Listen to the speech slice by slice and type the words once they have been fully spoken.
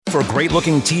For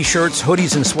great-looking t-shirts,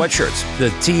 hoodies, and sweatshirts, the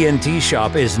TNT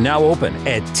shop is now open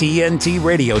at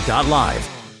tntradio.live.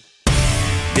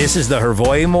 This is the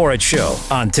Hrvoje Morić Show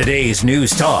on today's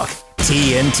News Talk,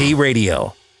 TNT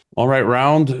Radio. All right,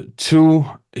 round two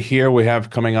here we have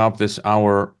coming up this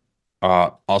hour.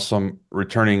 Awesome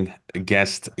returning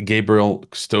guest, Gabriel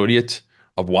Custodiet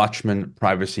of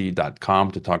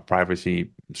WatchmanPrivacy.com to talk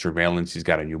privacy surveillance. He's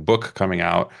got a new book coming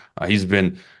out. He's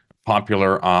been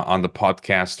popular on the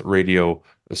podcast radio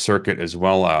circuit as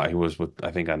well. He was with, I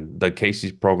think, on Doug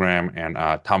Casey's program and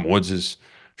Tom Woods'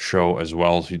 show as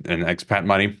well. And Expat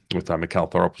Money with Mikkel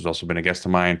Thorup, who's also been a guest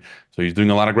of mine. So he's doing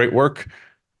a lot of great work.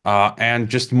 And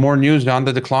just more news on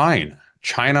the decline.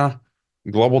 China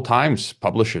Global Times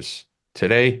publishes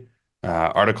today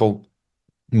article,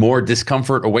 more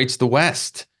discomfort awaits the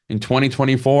West in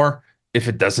 2024 if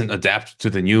it doesn't adapt to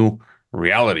the new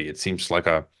reality. It seems like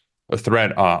a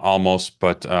thread almost,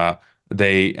 but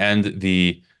they end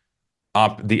the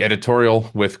editorial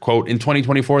with, quote, in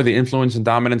 2024, the influence and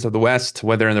dominance of the West,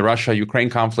 whether in the Russia-Ukraine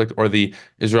conflict or the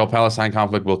Israel-Palestine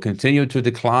conflict, will continue to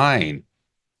decline.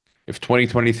 If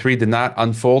 2023 did not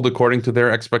unfold according to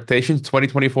their expectations,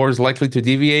 2024 is likely to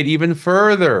deviate even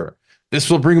further. This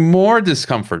will bring more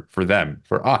discomfort for them,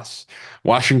 for us.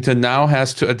 Washington now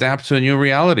has to adapt to a new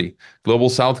reality. Global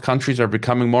South countries are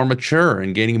becoming more mature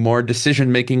and gaining more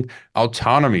decision-making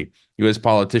autonomy. U.S.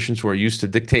 politicians who are used to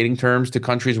dictating terms to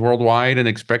countries worldwide and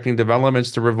expecting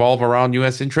developments to revolve around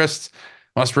U.S. interests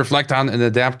must reflect on and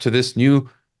adapt to this new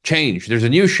change. There's a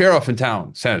new sheriff in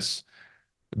town, says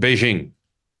Beijing.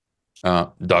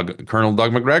 Colonel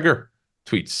Doug McGregor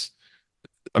tweets,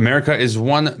 America is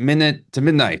 1 minute to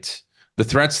midnight. The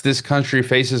threats this country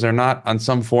faces are not on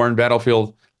some foreign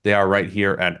battlefield. They are right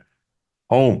here at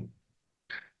home.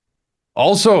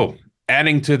 Also,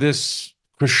 adding to this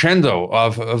crescendo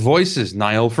of voices,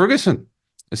 Niall Ferguson,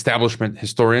 establishment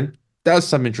historian, does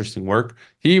some interesting work.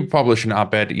 He published an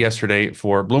op-ed yesterday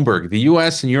for Bloomberg. The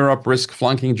U.S. and Europe risk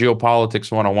flunking geopolitics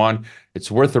 101.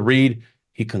 It's worth a read.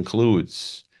 He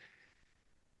concludes,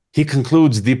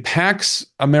 the Pax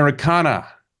Americana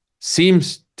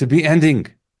seems to be ending.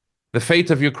 The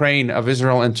fate of Ukraine, of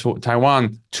Israel, and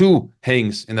Taiwan, too,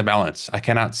 hangs in the balance. I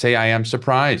cannot say I am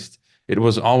surprised. It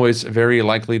was always very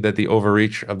likely that the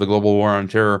overreach of the global war on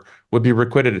terror would be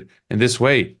requited in this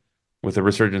way with the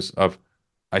resurgence of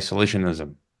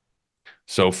isolationism.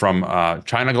 So from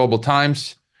China Global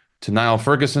Times to Niall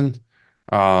Ferguson,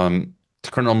 to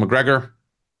Colonel McGregor,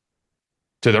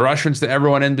 to the Russians, to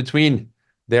everyone in between,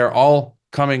 they're all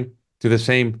coming to the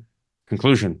same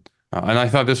conclusion. And I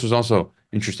thought this was also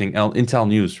interesting. Intel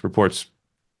News reports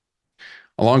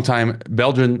a longtime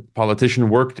Belgian politician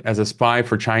worked as a spy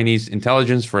for Chinese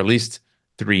intelligence for at least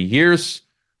 3 years,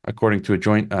 according to a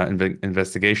joint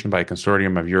investigation by a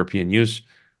consortium of European news.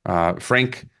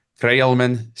 Frank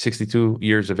Kreelman, 62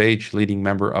 years of age, leading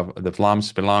member of the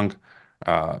Vlaams Belang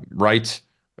right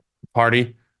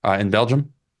party in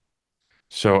Belgium.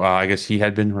 So I guess he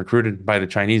had been recruited by the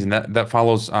Chinese, and that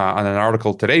follows on an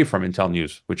article today from Intel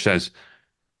News, which says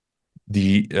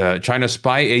the China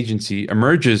spy agency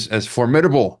emerges as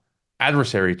formidable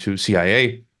adversary to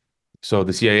CIA. So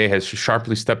the CIA has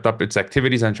sharply stepped up its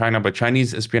activities on China, but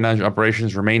Chinese espionage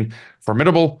operations remain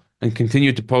formidable and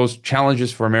continue to pose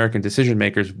challenges for American decision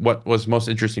makers. What was most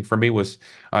interesting for me was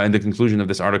in the conclusion of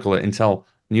this article at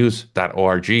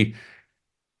intelnews.org.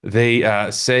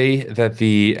 They say that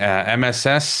the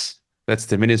MSS, that's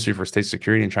the Ministry for State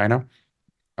Security in China,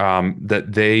 that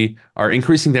they are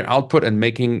increasing their output and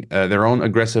making their own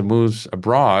aggressive moves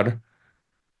abroad,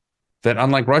 that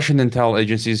unlike Russian intel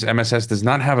agencies, MSS does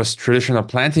not have a tradition of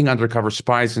planting undercover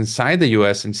spies inside the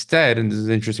U.S. Instead, and this is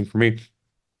interesting for me,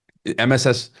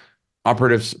 MSS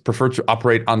operatives prefer to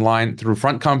operate online through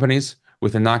front companies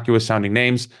with innocuous-sounding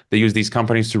names. They use these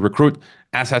companies to recruit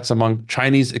assets among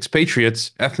Chinese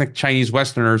expatriates, ethnic Chinese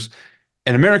Westerners,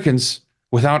 and Americans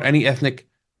without any ethnic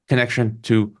connection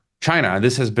to China.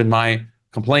 This has been my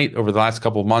complaint over the last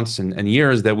couple of months and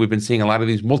years, that we've been seeing a lot of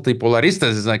these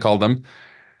multipolaristas, as I call them,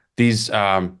 these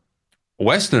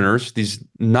Westerners, these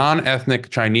non-ethnic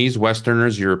Chinese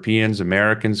Westerners, Europeans,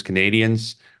 Americans,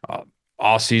 Canadians,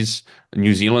 Aussies,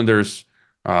 New Zealanders,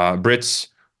 Brits,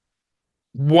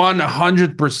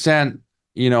 100%,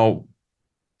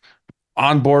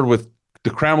 on board with the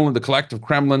Kremlin, the collective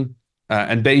Kremlin,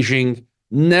 and Beijing,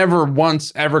 never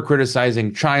once ever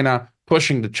criticizing China,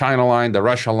 pushing the China line, the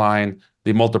Russia line,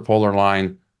 the multipolar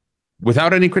line,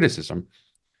 without any criticism.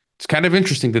 It's kind of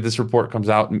interesting that this report comes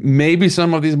out. Maybe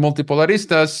some of these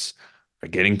multipolaristas are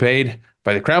getting paid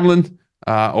by the Kremlin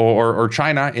or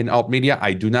China in alt media.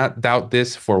 I do not doubt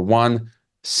this for 1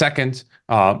 second.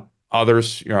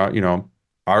 others,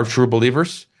 are true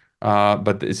believers.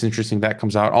 But it's interesting that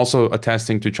comes out. Also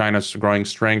attesting to China's growing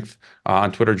strength.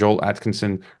 On Twitter, Joel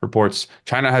Atkinson reports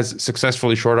China has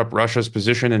successfully shored up Russia's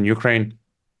position in Ukraine,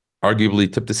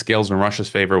 arguably tipped the scales in Russia's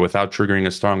favor without triggering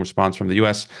a strong response from the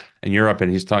U.S. and Europe.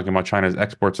 And he's talking about China's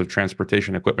exports of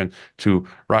transportation equipment to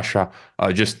Russia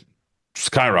just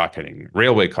skyrocketing.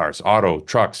 Railway cars, auto,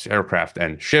 trucks, aircraft,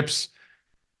 and ships.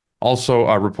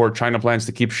 Also, report China plans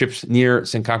to keep ships near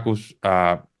Senkaku's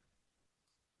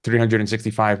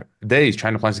 365 days.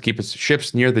 China plans to keep its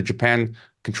ships near the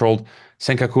Japan-controlled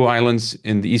Senkaku Islands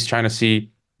in the East China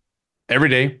Sea every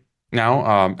day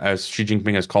now, as Xi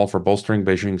Jinping has called for bolstering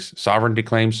Beijing's sovereignty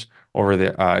claims over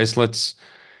the islets.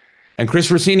 And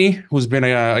Chris Rossini, who's been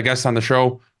a guest on the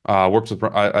show, works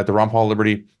at the Ron Paul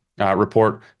Liberty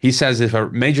Report. He says if a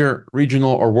major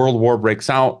regional or world war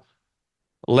breaks out,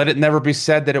 let it never be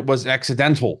said that it was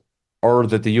accidental or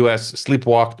that the U.S.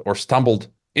 sleepwalked or stumbled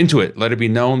into it. Let it be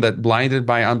known that, blinded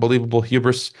by unbelievable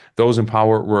hubris, those in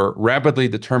power were rapidly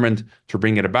determined to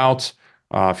bring it about.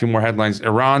 A few more headlines.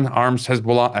 Iran arms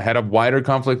Hezbollah ahead of wider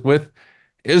conflict with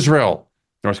Israel.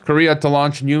 North Korea to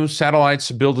launch new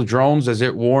satellites, build drones as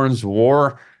it warns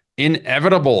war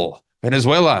inevitable.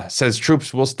 Venezuela says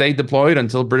troops will stay deployed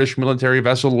until British military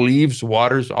vessel leaves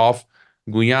waters off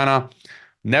Guyana.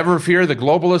 Never fear the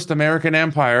globalist American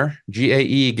empire,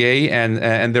 GAE, gay,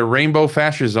 and their rainbow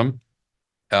fascism.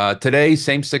 Today,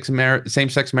 same-sex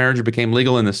marriage became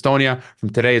legal in Estonia.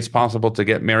 From today, it's possible to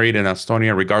get married in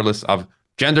Estonia regardless of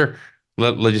gender.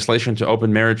 Legislation to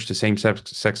open marriage to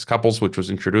same-sex couples, which was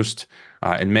introduced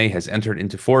in May, has entered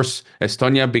into force.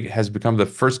 Estonia has become the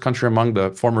first country among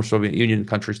the former Soviet Union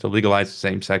countries to legalize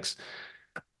same-sex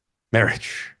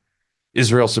marriage.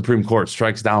 Israel's Supreme Court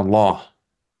strikes down law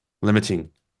limiting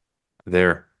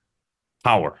their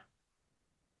power.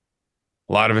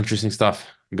 A lot of interesting stuff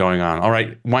going on. All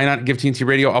right, why not give TNT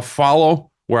Radio a follow?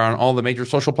 We're on all the major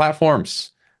social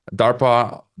platforms: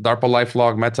 DARPA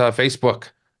LifeLog, Meta,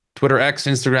 Facebook, Twitter, X,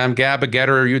 Instagram, Gab,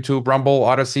 Getter, YouTube, Rumble,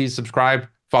 Odyssey. Subscribe,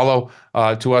 follow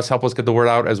to us. Help us get the word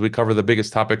out as we cover the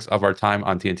biggest topics of our time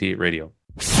on TNT Radio.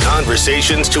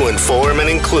 Conversations to inform and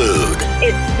include.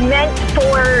 It's meant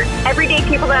for everyday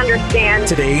people to understand.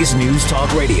 Today's News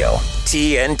Talk Radio,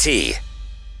 TNT.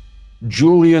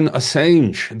 Julian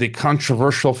Assange, the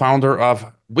controversial founder of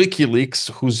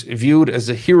WikiLeaks, who's viewed as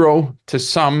a hero to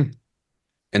some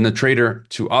and a traitor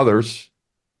to others,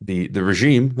 the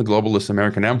regime, the globalist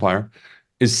American empire,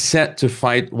 is set to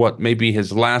fight what may be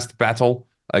his last battle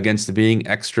against being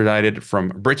extradited from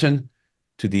Britain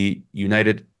to the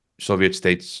United Soviet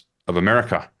States of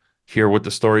America. Here with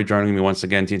the story, joining me once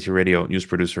again, TNT Radio news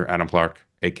producer Adam Clark,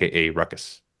 a.k.a.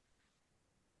 Ruckus.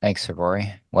 Thanks,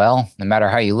 Hrvoje. Well, no matter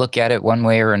how you look at it, one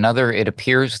way or another, it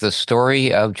appears the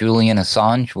story of Julian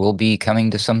Assange will be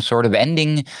coming to some sort of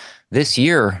ending this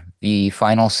year. The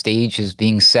final stage is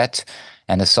being set,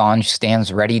 and Assange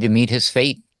stands ready to meet his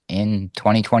fate in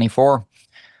 2024.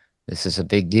 This is a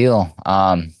big deal.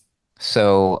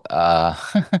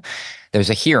 There's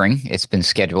a hearing. It's been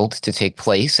scheduled to take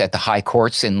place at the High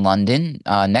Courts in London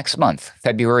next month,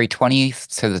 February 20th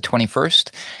to the 21st.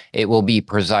 It will be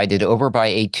presided over by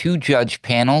a two-judge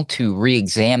panel to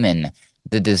re-examine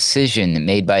the decision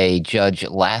made by a judge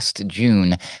last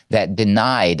June that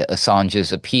denied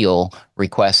Assange's appeal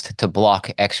request to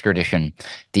block extradition.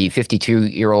 The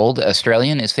 52-year-old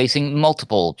Australian is facing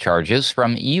multiple charges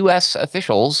from U.S.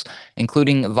 officials,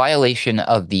 including violation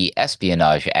of the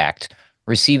Espionage Act,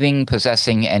 receiving,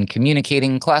 possessing, and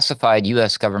communicating classified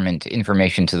U.S. government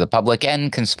information to the public,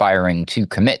 and conspiring to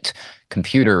commit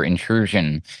computer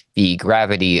intrusion. The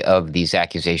gravity of these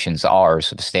accusations are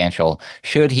substantial.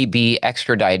 Should he be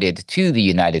extradited to the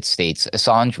United States,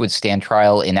 Assange would stand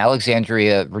trial in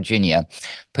Alexandria, Virginia,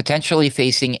 potentially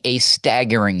facing a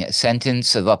staggering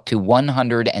sentence of up to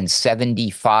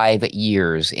 175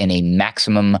 years in a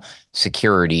maximum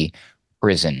security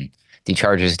prison. The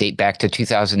charges date back to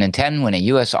 2010 when a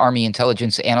U.S. Army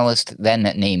intelligence analyst, then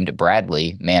named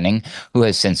Bradley Manning, who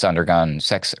has since undergone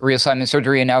sex reassignment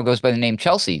surgery and now goes by the name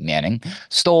Chelsea Manning,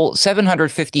 stole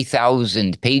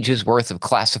 750,000 pages worth of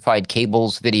classified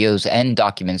cables, videos, and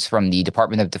documents from the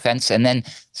Department of Defense and then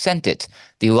sent it,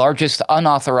 the largest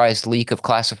unauthorized leak of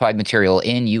classified material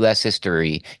in U.S.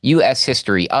 history,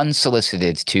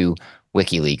 unsolicited, to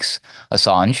WikiLeaks.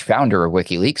 Assange, founder of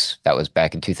WikiLeaks, that was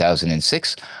back in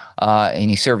 2006, and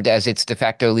he served as its de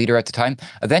facto leader at the time,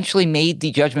 eventually made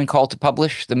the judgment call to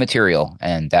publish the material,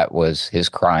 and that was his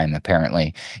crime,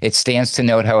 apparently. It stands to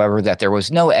note, however, that there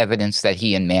was no evidence that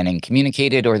he and Manning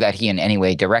communicated or that he in any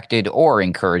way directed or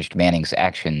encouraged Manning's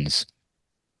actions.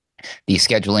 The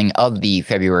scheduling of the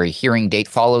February hearing date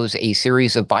follows a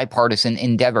series of bipartisan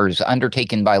endeavors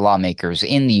undertaken by lawmakers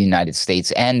in the United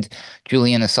States and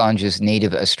Julian Assange's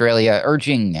native Australia,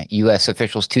 urging U.S.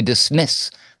 officials to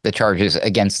dismiss the charges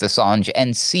against Assange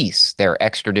and cease their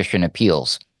extradition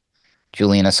appeals.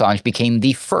 Julian Assange became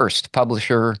the first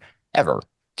publisher ever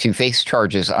to face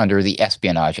charges under the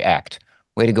Espionage Act.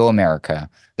 Way to go, America.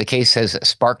 The case has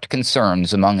sparked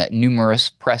concerns among numerous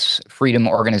press freedom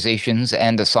organizations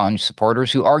and Assange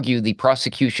supporters who argue the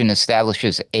prosecution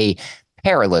establishes a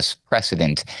perilous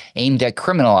precedent aimed at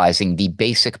criminalizing the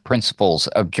basic principles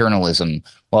of journalism,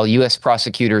 while U.S.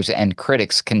 prosecutors and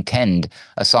critics contend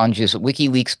Assange's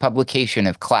WikiLeaks publication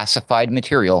of classified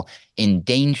material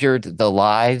endangered the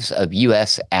lives of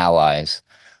U.S. allies.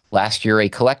 Last year, a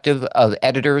collective of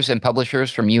editors and publishers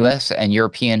from U.S. and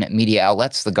European media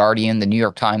outlets, The Guardian, The New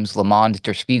York Times, Le Monde,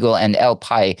 Der Spiegel, and El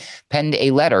País, penned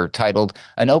a letter titled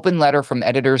 "An Open Letter from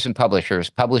Editors and Publishers,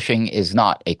 Publishing is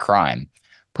Not a Crime,"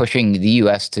 pushing the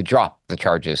U.S. to drop the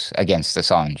charges against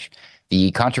Assange.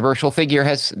 The controversial figure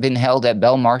has been held at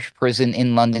Belmarsh Prison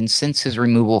in London since his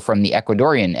removal from the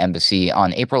Ecuadorian embassy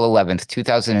on April 11th,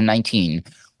 2019,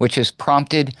 which was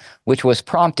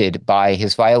prompted by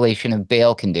his violation of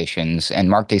bail conditions and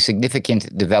marked a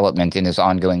significant development in his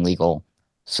ongoing legal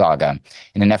saga.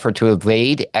 In an effort to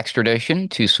evade extradition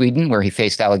to Sweden, where he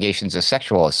faced allegations of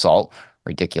sexual assault,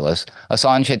 ridiculous,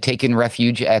 Assange had taken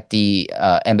refuge at the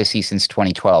embassy since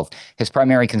 2012. His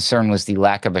primary concern was the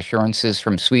lack of assurances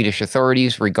from Swedish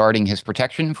authorities regarding his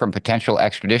protection from potential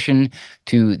extradition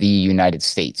to the United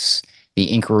States.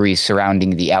 The inquiries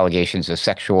surrounding the allegations of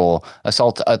sexual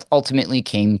assault ultimately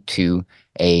came to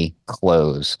a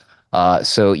close.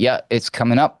 So, it's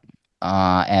coming up.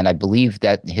 And I believe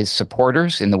that his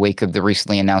supporters, in the wake of the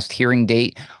recently announced hearing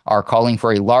date, are calling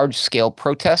for a large-scale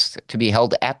protest to be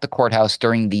held at the courthouse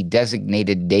during the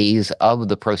designated days of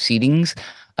the proceedings.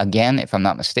 Again, if I'm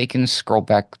not mistaken, scroll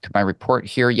back to my report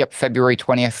here. Yep, February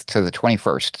 20th to the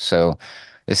 21st. So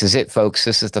this is it, folks.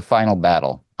 This is the final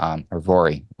battle.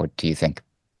 Hrvoje, what do you think?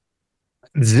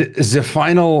 The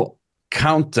final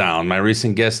countdown. My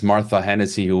recent guest, Martha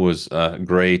Hennessy, who was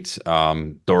great,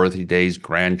 Dorothy Day's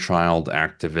grandchild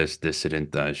activist,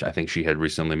 dissident. I think she had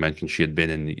recently mentioned she had been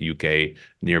in the UK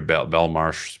near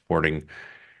Belmarsh supporting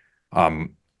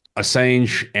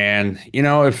Assange. And,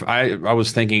 if I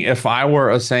was thinking, if I were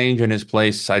Assange in his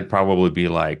place, I'd probably be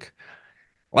like,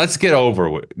 let's get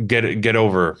over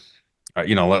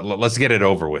let's get it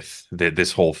over with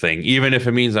this whole thing, even if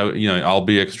it means I'll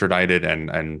be extradited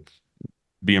and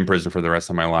be in prison for the rest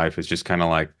of my life. It's just kind of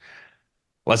like,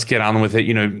 let's get on with it.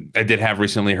 I did have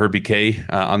recently Herbie K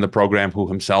on the program, who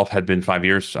himself had been 5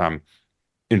 years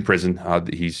in prison.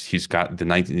 He's got the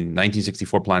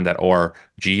 1964 plan.org,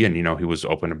 and he was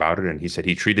open about it, and he said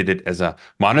he treated it as a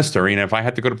monastery. And if I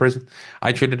had to go to prison,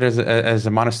 I treated it as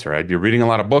a monastery. I'd be reading a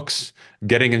lot of books,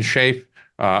 getting in shape,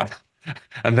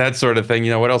 and that sort of thing.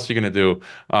 What else are you going to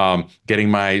do? Getting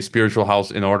my spiritual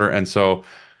house in order. And so,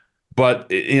 but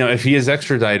if he is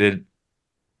extradited,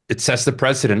 it sets the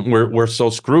precedent. We're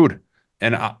so screwed.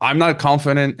 And I'm not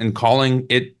confident in calling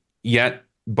it yet,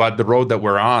 but the road that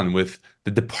we're on with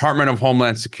the Department of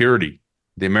Homeland Security,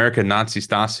 the American Nazi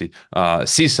Stasi,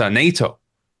 CISA, NATO,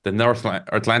 the North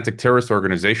Atlantic Terrorist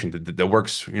Organization that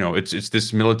works, it's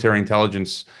this military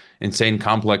intelligence insane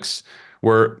complex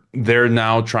where they're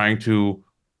now trying to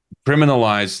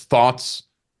criminalize thoughts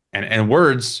and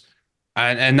words,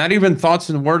 and not even thoughts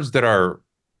and words that are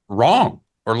wrong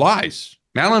or lies,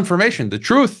 malinformation, the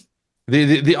truth,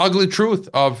 the ugly truth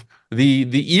of the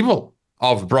evil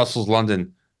of Brussels,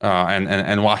 London,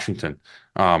 and Washington,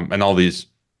 and all these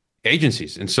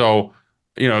agencies. And so,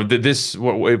 this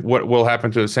what will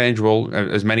happen to Assange will,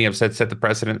 as many have said, set the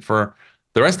precedent for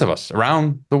the rest of us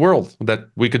around the world, that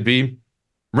we could be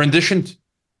renditioned,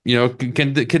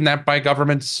 kidnapped by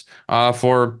governments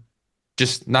for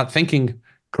just not thinking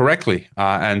correctly.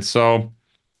 And so,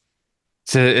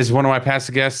 as one of my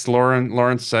past guests,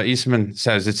 Lawrence Eastman,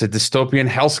 says, it's a dystopian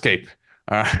hellscape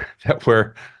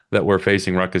that we're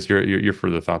facing. Ruckus, your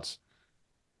further thoughts?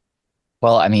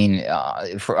 Well, I mean,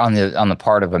 on the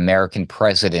part of American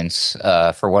presidents,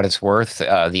 for what it's worth,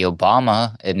 the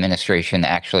Obama administration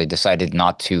actually decided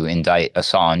not to indict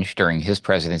Assange during his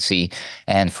presidency,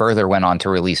 and further went on to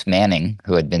release Manning,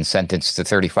 who had been sentenced to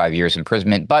 35 years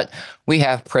imprisonment. But we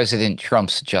have President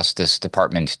Trump's Justice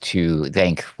Department to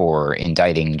thank for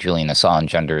indicting Julian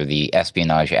Assange under the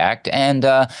Espionage Act, and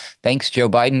thanks Joe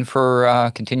Biden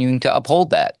for continuing to uphold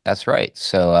that. That's right.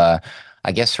 So.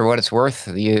 I guess for what it's worth,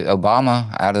 the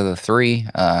Obama, out of the three,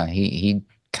 he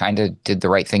kind of did the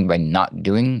right thing by not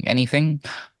doing anything,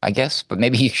 I guess. But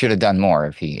maybe he should have done more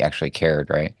if he actually cared,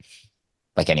 right?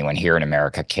 Like anyone here in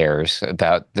America cares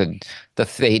about the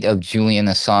fate of Julian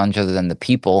Assange other than the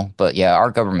people. But yeah,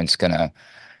 our government's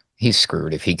he's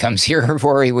screwed if he comes here,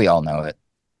 Hrvoje. We all know it.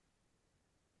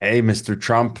 Hey, Mr.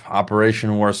 Trump,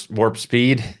 Operation Warp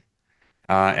Speed.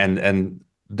 And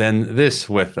then this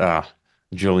with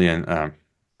Julian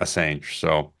Assange.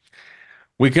 So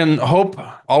we can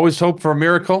always hope for a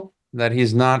miracle that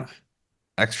he's not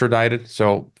extradited.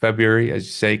 So February, as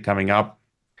you say, coming up.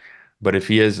 But if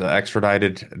he is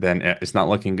extradited, then it's not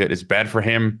looking good. It's bad for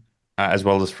him as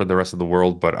well as for the rest of the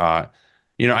world. But,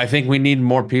 I think we need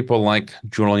more people like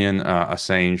Julian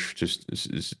Assange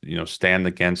to, stand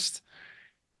against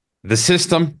the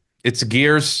system, its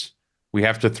gears. We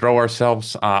have to throw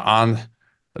ourselves on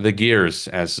the gears,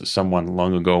 as someone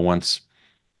long ago once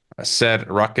said.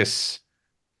 Ruckus,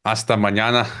 hasta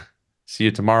mañana. See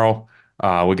you tomorrow.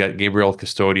 We got Gabriel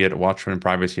Custodiet at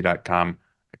watchmanprivacy.com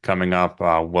coming up.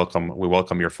 We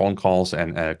welcome your phone calls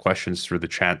and questions through the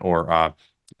chat or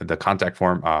the contact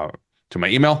form to my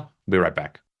email. We'll be right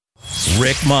back.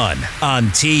 Rick Munn on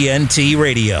TNT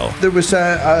Radio. There was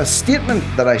a statement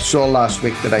that I saw last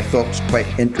week that I thought was quite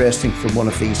interesting from one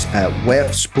of these WEF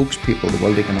spokespeople, the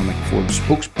World Economic Forum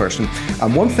spokesperson.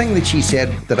 And one thing that she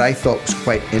said that I thought was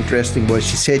quite interesting was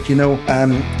she said,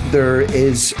 there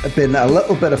has been a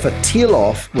little bit of a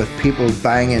tail-off with people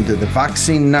buying into the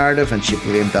vaccine narrative, and she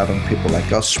blamed that on people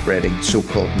like us spreading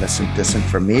so-called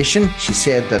disinformation. She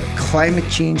said that climate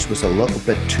change was a little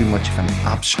bit too much of an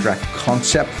abstract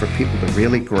concept for people to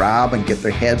really grab and get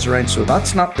their heads around, so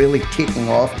that's not really taking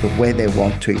off the way they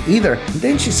want to either. And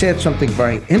then she said something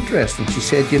very interesting. She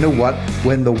said, you know what,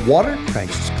 when the water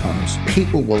crisis comes,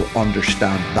 people will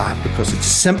understand that because it's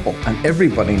simple and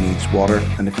everybody needs water,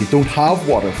 and if you don't have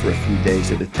water for a few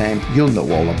days at a time, you'll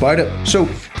know all about it. So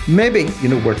maybe,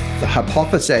 we're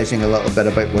hypothesizing a little bit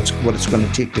about what it's going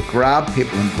to take to grab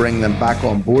people and bring them back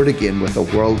on board again with a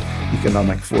World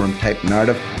Economic Forum type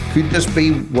narrative. Could this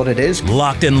be what it is?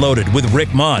 Locked and Loaded with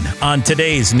Rick Munn on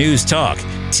today's News Talk,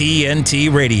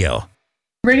 TNT Radio.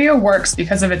 Radio works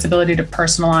because of its ability to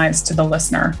personalize to the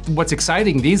listener. What's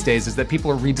exciting these days is that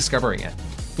people are rediscovering it.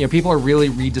 People are really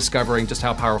rediscovering just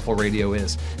how powerful radio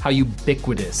is, how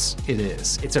ubiquitous it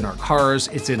is. It's in our cars,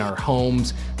 it's in our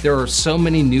homes. There are so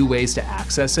many new ways to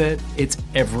access it. It's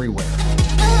everywhere.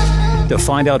 To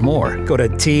find out more, go to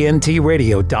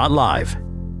tntradio.live.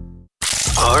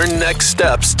 Our next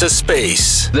steps to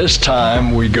space. This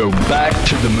time we go back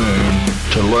to the moon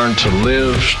to learn to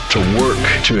live, to work,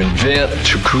 to invent,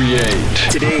 to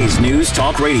create. Today's News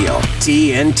Talk Radio,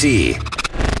 TNT.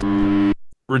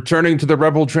 Returning to the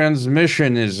Rebel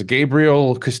Transmission is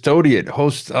Gabriel Custodiet,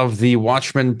 host of the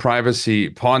Watchman Privacy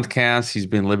podcast. He's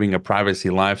been living a privacy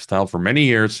lifestyle for many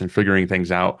years and figuring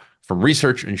things out from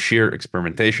research and sheer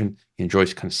experimentation. He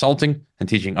enjoys consulting and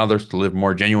teaching others to live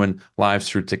more genuine lives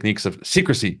through techniques of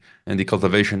secrecy and the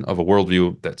cultivation of a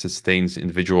worldview that sustains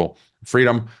individual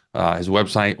freedom. His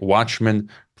website,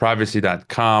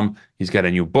 watchmanprivacy.com. He's got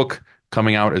a new book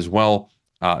coming out as well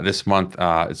this month.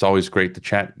 It's always great to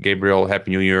chat. Gabriel,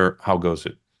 Happy New Year. How goes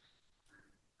it?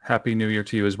 Happy New Year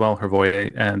to you as well,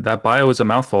 Hrvoje. And that bio is a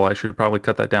mouthful. I should probably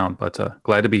cut that down, but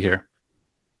glad to be here.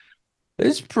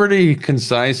 It's pretty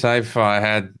concise. I've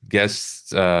had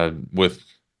guests with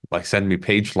send me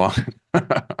page-long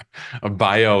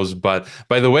bios. But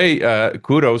by the way,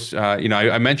 kudos.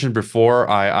 I mentioned before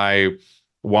I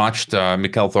watched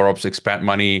Mikhail Thorop's Expat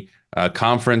Money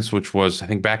conference, which was, I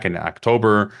think, back in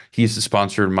October. He's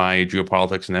sponsored my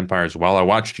Geopolitics and Empire as well. I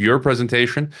watched your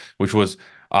presentation, which was,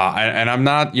 and I'm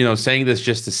not, saying this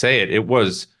just to say it. It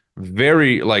was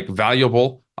very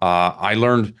valuable. I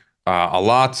learned a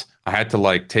lot. I had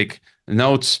to take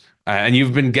notes. And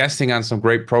you've been guesting on some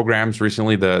great programs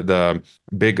recently. The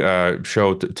big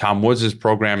show, Tom Woods'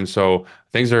 program. So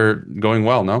things are going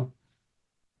well, no?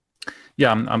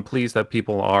 Yeah, I'm pleased that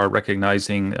people are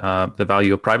recognizing the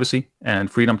value of privacy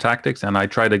and freedom tactics, and I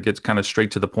try to get kind of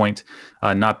straight to the point,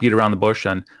 not beat around the bush.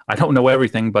 And I don't know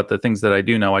everything, but the things that I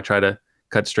do know, I try to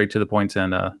cut straight to the point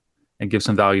and give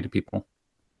some value to people.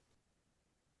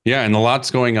 Yeah, and a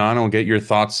lot's going on. I'll get your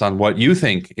thoughts on what you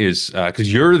think is,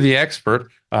 because you're the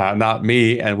expert, not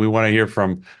me, and we want to hear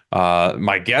from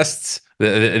my guests,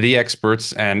 the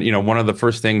experts. And one of the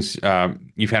first things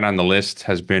you've had on the list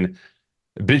has been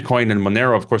Bitcoin and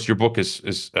Monero. Of course, your book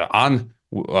is on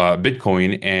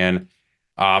Bitcoin, and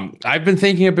I've been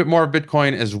thinking a bit more of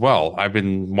Bitcoin as well. I've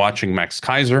been watching Max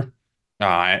Kaiser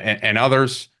and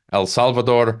others, El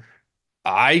Salvador.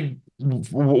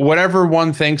 Whatever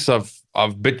one thinks of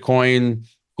Bitcoin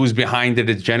who's behind it,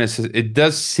 its genesis. It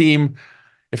does seem,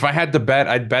 if I had to bet,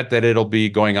 I'd bet that it'll be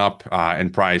going up in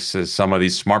price, as some of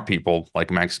these smart people like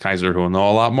Max Kaiser, who know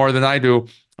a lot more than I do,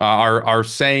 are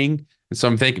saying. And so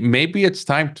I'm thinking maybe it's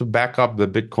time to back up the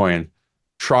Bitcoin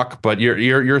truck. But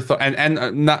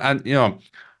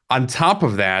on top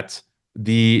of that,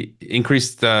 the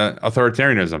increased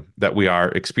authoritarianism that we are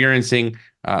experiencing,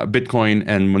 Bitcoin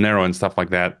and Monero and stuff like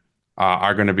that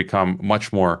are going to become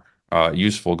much more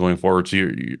useful going forward. So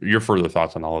your further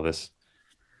thoughts on all of this?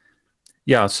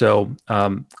 Yeah, so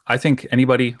I think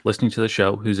anybody listening to the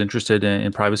show who's interested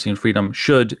in privacy and freedom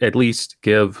should at least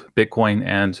give Bitcoin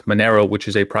and Monero, which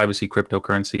is a privacy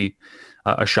cryptocurrency,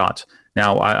 a shot.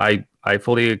 Now, I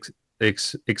fully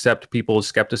accept people's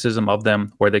skepticism of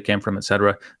them, where they came from,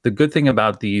 etc. The good thing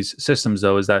about these systems,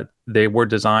 though, is that they were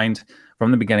designed from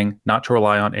the beginning not to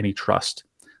rely on any trust.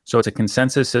 So it's a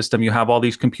consensus system. You have all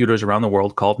these computers around the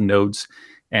world called nodes,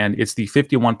 and it's the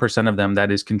 51% of them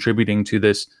that is contributing to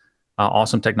this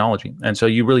awesome technology. And so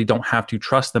you really don't have to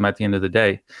trust them at the end of the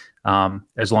day,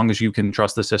 as long as you can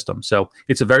trust the system. So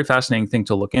it's a very fascinating thing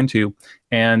to look into.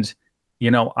 And,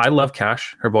 I love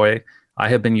cash, Hrvoje. I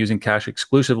have been using cash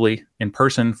exclusively in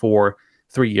person for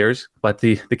 3 years, but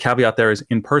the caveat there is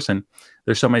in person.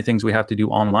 There's so many things we have to do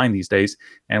online these days,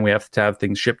 and we have to have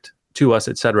things shipped to us,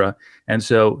 etc. And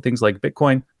so things like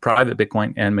Bitcoin, private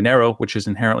Bitcoin, and Monero, which is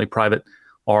inherently private,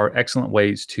 are excellent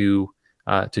ways to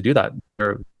do that.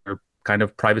 They're kind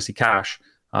of privacy cash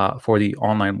for the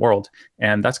online world.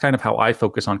 And that's kind of how I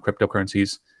focus on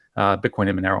cryptocurrencies. Bitcoin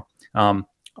and Monero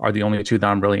are the only two that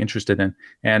I'm really interested in.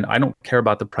 And I don't care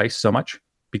about the price so much,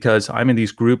 because I'm in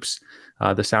these groups,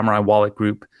 the Samurai Wallet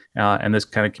group, and this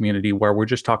kind of community where we're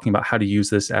just talking about how to use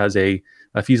this as a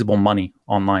feasible money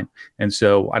online. And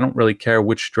so I don't really care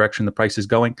which direction the price is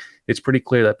going. It's pretty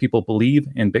clear that people believe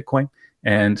in Bitcoin,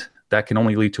 and that can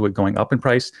only lead to it going up in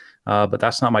price. But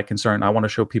that's not my concern. I want to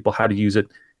show people how to use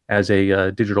it as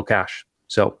a digital cash.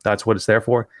 So that's what it's there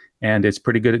for. And it's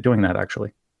pretty good at doing that,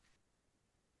 actually.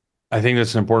 I think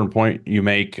that's an important point you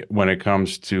make when it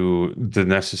comes to the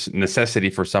necessity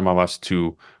for some of us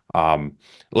to,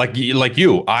 like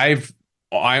you,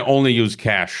 I only use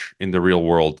cash in the real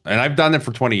world, and I've done it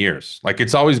for 20 years. Like,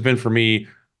 it's always been for me,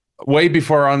 way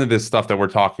before onto this stuff that we're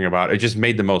talking about. It just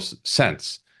made the most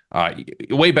sense.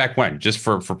 Way back when, just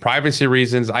for privacy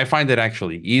reasons. I find it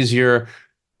actually easier.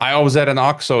 I was at an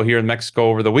OXXO here in Mexico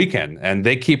over the weekend, and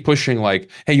they keep pushing like,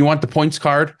 hey, you want the points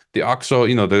card? The OXXO,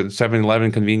 the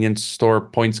 7-Eleven convenience store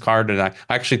points card. And I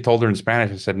actually told her in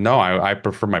Spanish, I said, no, I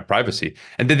prefer my privacy.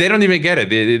 And they don't even get it,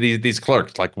 these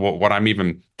clerks, like what I'm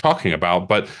even talking about.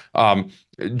 But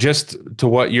just to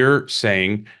what you're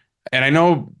saying, and I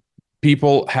know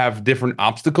people have different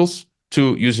obstacles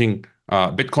to using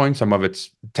Bitcoin. Some of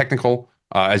it's technical.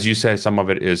 As you said, some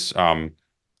of it is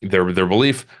their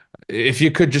belief. If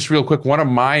you could just real quick, one of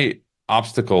my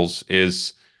obstacles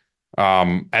is,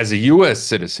 as a U.S.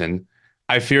 citizen,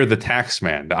 I fear the tax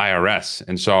man, the IRS.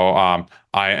 And so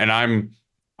I'm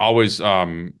always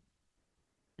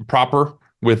proper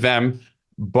with them.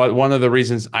 But one of the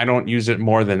reasons I don't use it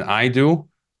more than I do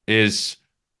is,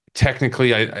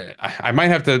 technically, I might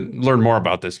have to learn more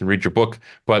about this and read your book,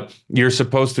 but you're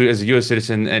supposed to, as a U.S.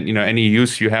 citizen, and any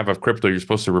use you have of crypto, you're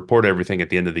supposed to report everything at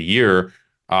the end of the year.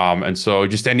 And so,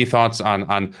 just any thoughts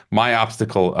on my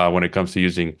obstacle when it comes to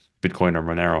using Bitcoin or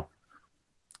Monero?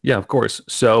 Yeah, of course.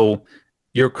 So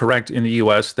you're correct. In the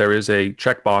U.S., there is a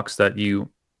checkbox that you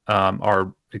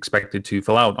are expected to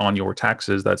fill out on your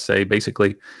taxes that say,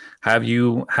 basically, have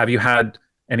you had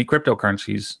any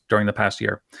cryptocurrencies during the past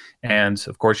year? And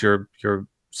of course, you're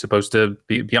supposed to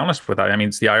be honest with that. I mean,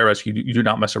 it's the IRS. You do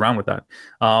not mess around with that.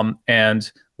 And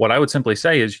what I would simply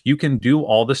say is, you can do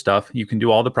all the stuff, you can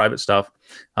do all the private stuff,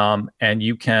 and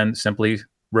you can simply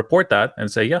report that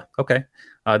and say, yeah, okay,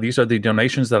 these are the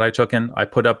donations that I took in. I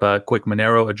put up a quick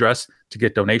Monero address to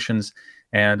get donations,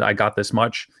 and I got this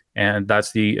much. And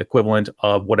that's the equivalent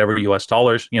of whatever US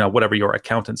dollars, whatever your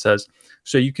accountant says.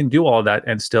 So you can do all that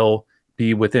and still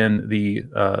be within the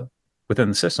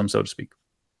system, so to speak.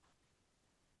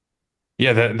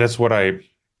 Yeah, that's what I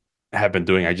have been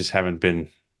doing. I just haven't been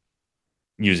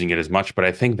using it as much, but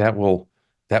I think that will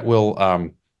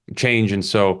change. And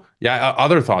so, yeah,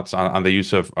 other thoughts on the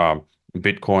use of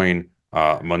Bitcoin,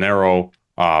 Monero,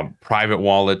 private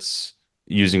wallets,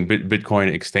 using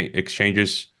Bitcoin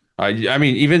exchanges. I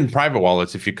mean, even private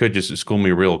wallets, if you could just school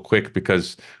me real quick,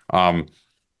 because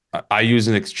I use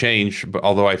an exchange, but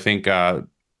although I think, how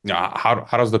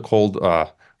does the cold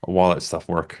wallet stuff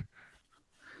work?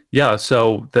 Yeah,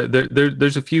 so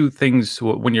there's a few things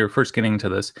when you're first getting into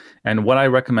this. And what I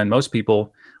recommend most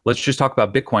people let's just talk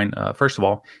about Bitcoin. First of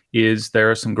all,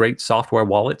 there are some great software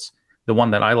wallets. The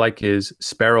one that I like is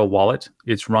Sparrow Wallet.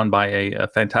 It's run by a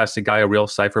fantastic guy, a real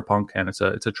cypherpunk, and it's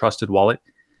a trusted wallet.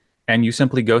 And you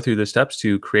simply go through the steps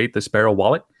to create the Sparrow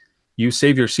Wallet. You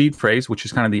save your seed phrase, which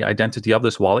is kind of the identity of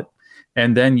this wallet.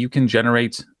 And then you can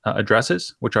generate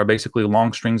addresses, which are basically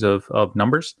long strings of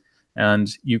numbers. And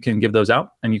you can give those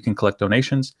out, and you can collect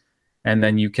donations. And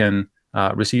then you can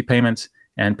receive payments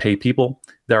and pay people.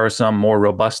 There are some more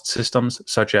robust systems,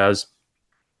 such as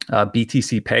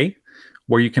BTC Pay,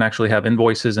 where you can actually have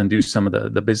invoices and do some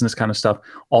of the business kind of stuff,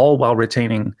 all while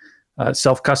retaining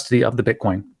self-custody of the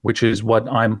Bitcoin, which is what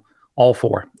I'm all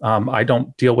for. I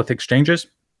don't deal with exchanges.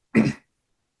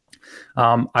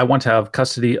 I want to have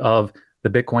custody of the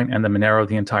Bitcoin and the Monero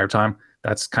the entire time.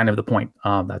 That's kind of the point.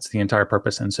 That's the entire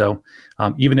purpose. And so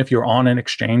even if you're on an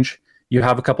exchange, you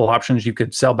have a couple options. You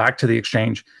could sell back to the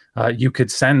exchange. You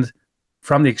could send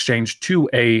from the exchange to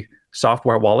a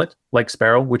software wallet like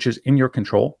Sparrow, which is in your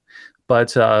control.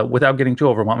 But without getting too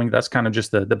overwhelming, that's kind of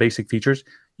just the basic features.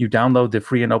 You download the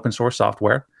free and open source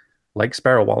software like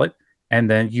Sparrow Wallet, and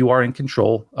then you are in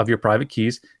control of your private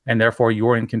keys, and therefore you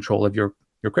are in control of your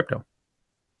crypto.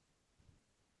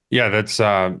 Yeah, that's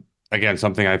again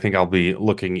something I think I'll be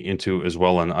looking into as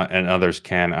well, and others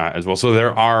can as well. So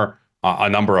there are a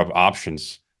number of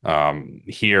options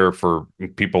here for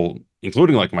people,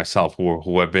 including like myself,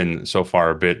 who have been so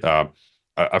far a bit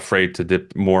afraid to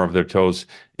dip more of their toes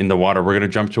in the water. We're going to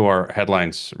jump to our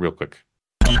headlines real quick.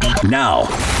 Now,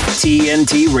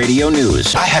 TNT Radio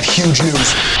News. I have huge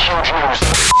news.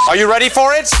 Are you ready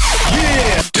for it?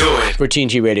 Yeah! Do it. For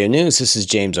TNT Radio News, this is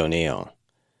James O'Neill.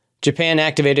 Japan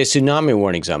activated tsunami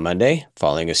warnings on Monday,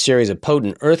 following a series of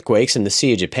potent earthquakes in the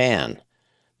Sea of Japan.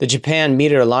 The Japan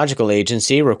Meteorological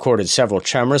Agency recorded several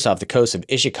tremors off the coast of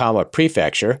Ishikawa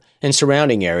Prefecture and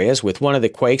surrounding areas, with one of the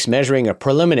quakes measuring a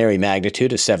preliminary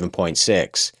magnitude of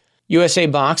 7.6. USA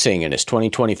Boxing, in its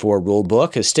 2024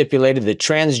 rulebook, has stipulated that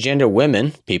transgender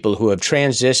women, people who have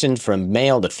transitioned from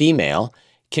male to female,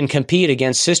 can compete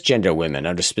against cisgender women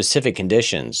under specific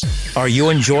conditions. Are you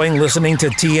enjoying listening to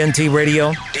TNT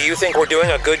Radio? Do you think we're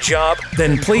doing a good job?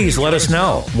 Then please let us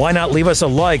know. Why not leave us a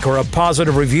like or a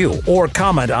positive review, or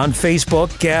comment on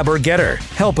Facebook, Gab, or Getter?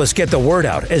 Help us get the word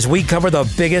out as we cover the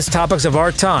biggest topics of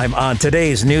our time on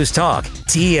today's News Talk,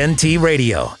 TNT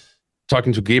Radio.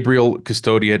 Talking to Gabriel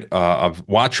Custodiet of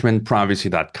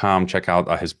WatchmanPrivacy.com. Check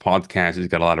out his podcast. He's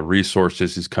got a lot of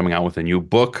resources. He's coming out with a new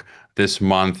book this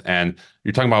month, and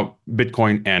you're talking about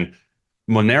Bitcoin and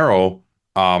Monero.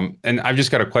 And I've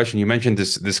just got a question. You mentioned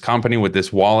this company with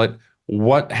this wallet.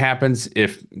 What happens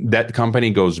if that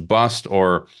company goes bust?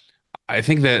 Or I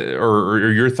think that,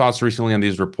 or your thoughts recently on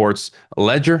these reports?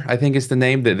 Ledger, I think is the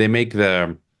name that they make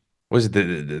the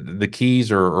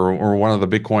keys or one of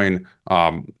the Bitcoin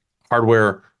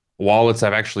hardware wallets.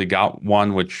 I've actually got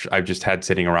one, which I've just had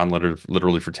sitting around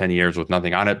literally for 10 years with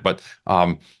nothing on it. But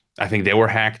I think they were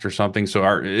hacked or something.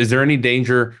 So is there any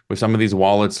danger with some of these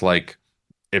wallets? Like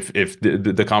if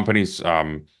the companies,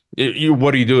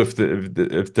 what do you do if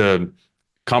the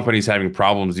company's having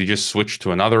problems? You just switch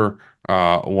to another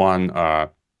one.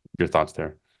 Your thoughts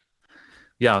there?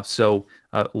 Yeah. So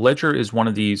Ledger is one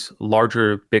of these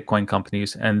larger Bitcoin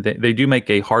companies, and they do make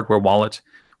a hardware wallet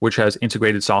which has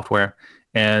integrated software.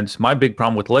 And my big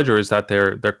problem with Ledger is that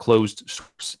they're closed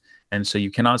source, and so you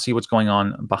cannot see what's going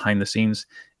on behind the scenes.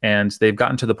 And they've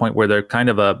gotten to the point where they're kind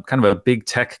of a big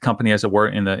tech company, as it were,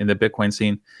 in the Bitcoin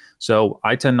scene. So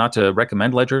I tend not to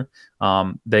recommend Ledger.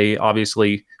 They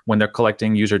obviously, when they're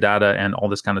collecting user data and all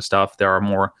this kind of stuff, there are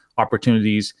more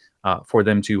opportunities for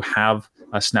them to have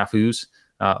snafus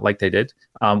like they did,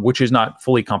 which is not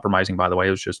fully compromising, by the way.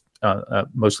 It was just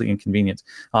mostly inconvenient.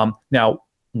 Now,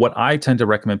 what I tend to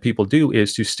recommend people do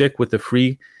is to stick with the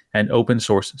free and open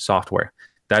source software.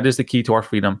 That is the key to our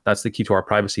freedom. That's the key to our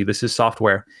privacy. This is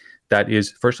software that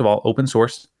is, first of all, open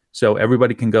source. So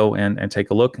everybody can go and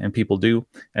take a look, and people do,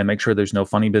 and make sure there's no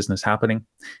funny business happening.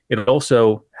 It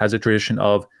also has a tradition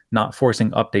of not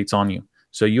forcing updates on you.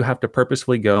 So you have to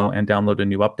purposefully go and download a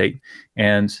new update.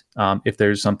 And if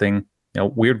there's something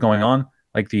weird going on,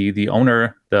 like the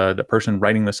owner, the person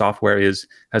writing the software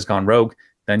has gone rogue,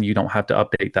 then you don't have to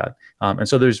update that. And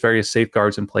so there's various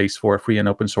safeguards in place for a free and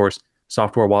open source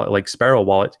software wallet like Sparrow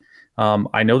Wallet.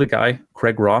 I know the guy,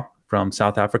 Craig Raw from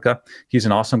South Africa. He's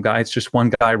an awesome guy. It's just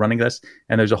one guy running this,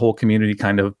 and there's a whole community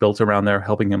kind of built around there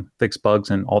helping him fix bugs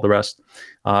and all the rest.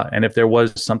 And if there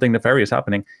was something nefarious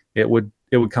happening, it would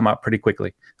come out pretty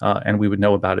quickly, and we would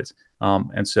know about it.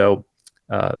 And so,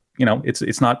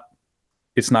 it's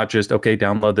not just, okay,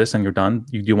 download this and you're done.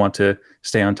 You do want to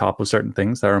stay on top of certain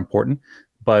things that are important.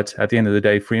 But at the end of the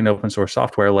day, free and open source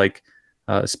software like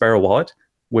Sparrow Wallet,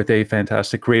 with a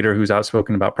fantastic creator who's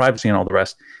outspoken about privacy and all the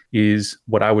rest, is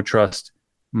what I would trust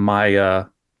my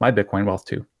my Bitcoin wealth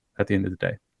to at the end of the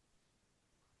day.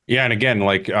 Yeah, and again,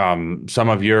 like some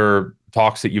of your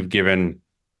talks that you've given,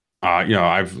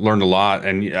 I've learned a lot,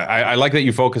 and I like that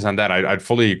you focus on that. I'd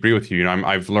fully agree with you. You know,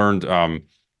 I've learned.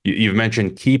 You've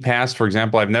mentioned KeyPass, for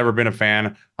example. I've never been a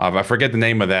fan of. I forget the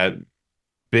name of that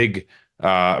big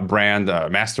brand,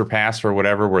 MasterPass or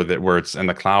whatever, where it's in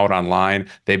the cloud online.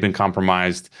 They've been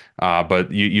compromised.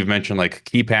 But you've mentioned like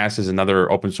KeyPass is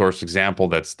another open source example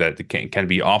that can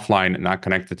be offline and not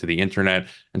connected to the internet.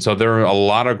 And so there are a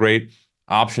lot of great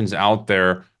options out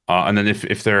there. And then if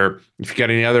you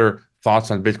got any other thoughts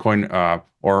on Bitcoin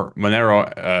or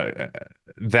Monero,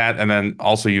 that, and then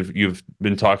also you've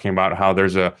been talking about how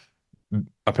there's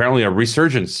apparently a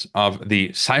resurgence of the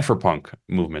cypherpunk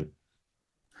movement.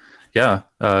 Yeah,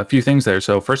 a few things there.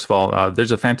 So first of all,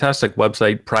 there's a fantastic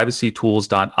website,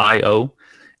 privacytools.io.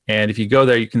 And if you go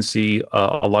there, you can see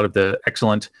a lot of the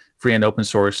excellent free and open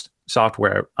source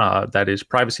software that is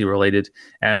privacy related.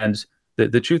 And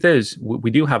the truth is,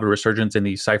 we do have a resurgence in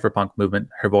the cypherpunk movement,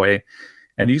 Hrvoje.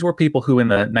 And these were people who in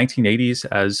the 1980s,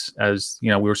 as you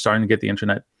know, we were starting to get the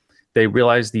internet, they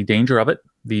realized the danger of it,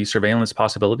 the surveillance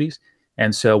possibilities.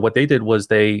 And so what they did was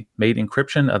they made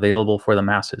encryption available for the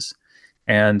masses.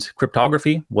 And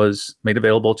cryptography was made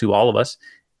available to all of us.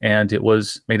 And it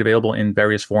was made available in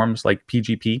various forms like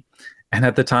PGP. And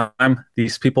at the time,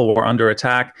 these people were under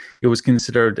attack. It was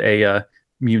considered a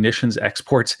munitions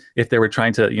export if they were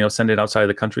trying to, send it outside of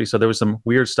the country. So there was some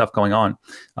weird stuff going on.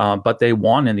 But they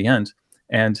won in the end.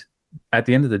 And at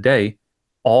the end of the day,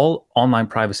 all online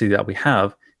privacy that we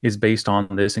have is based on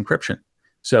this encryption.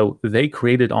 So they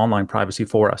created online privacy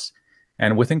for us.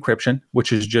 And with encryption,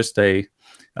 which is just a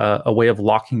way of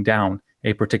locking down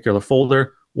a particular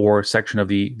folder or section of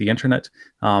the internet,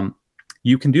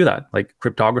 you can do that. Like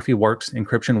cryptography works,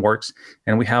 encryption works,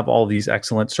 and we have all these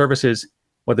excellent services,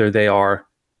 whether they are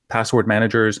password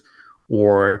managers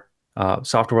or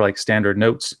software like Standard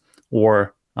Notes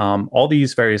or all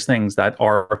these various things that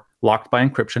are locked by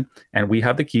encryption, and we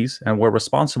have the keys and we're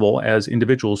responsible as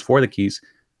individuals for the keys.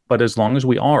 But as long as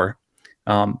we are,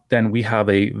 then we have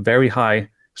a very high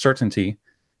certainty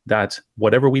that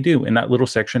whatever we do in that little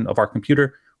section of our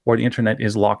computer or the internet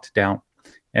is locked down.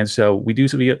 And so we do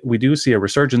see a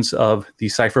resurgence of the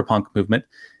cypherpunk movement.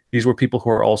 These were people who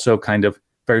are also kind of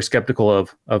very skeptical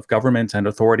of government and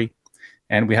authority.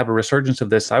 And we have a resurgence of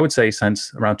this, I would say,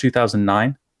 since around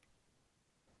 2009,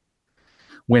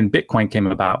 when Bitcoin came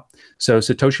about. So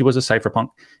Satoshi was a cypherpunk,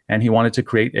 and he wanted to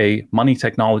create a money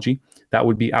technology that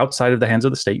would be outside of the hands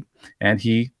of the state. And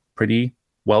he pretty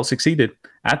well succeeded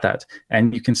at that.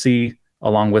 And you can see,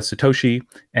 along with Satoshi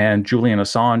and Julian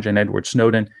Assange and Edward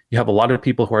Snowden, you have a lot of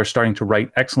people who are starting to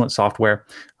write excellent software.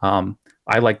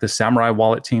 I like the Samurai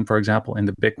Wallet team, for example, in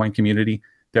the Bitcoin community.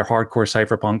 They're hardcore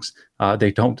cypherpunks.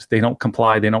 They don't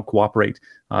comply. They don't cooperate.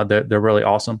 They're really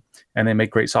awesome, and they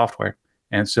make great software.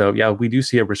 And so, yeah, we do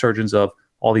see a resurgence of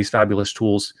all these fabulous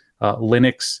tools.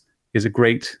 Linux is a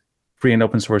great free and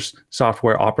open source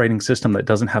software operating system that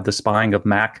doesn't have the spying of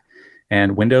Mac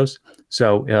and Windows.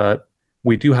 So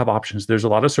we do have options. There's a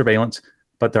lot of surveillance,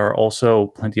 but there are also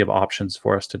plenty of options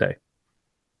for us today.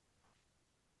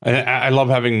 I love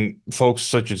having folks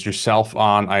such as yourself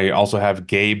on. I also have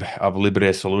Gabe of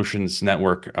Libre Solutions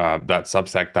Network,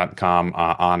 .substack.com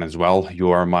on as well.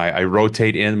 You are I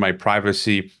rotate in my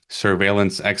privacy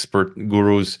surveillance expert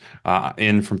gurus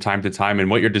in from time to time.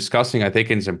 And what you're discussing, I think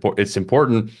it's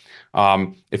important.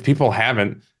 If people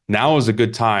haven't, now is a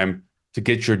good time to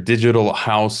get your digital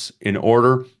house in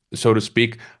order, so to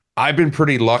speak. I've been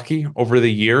pretty lucky over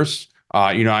the years.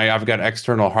 I've got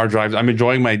external hard drives. I'm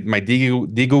enjoying my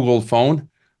de-Googled phone.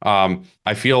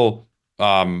 I feel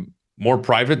more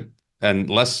private and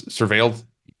less surveilled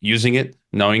using it,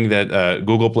 knowing that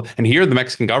Google and here the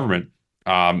Mexican government,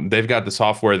 they've got the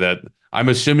software that I'm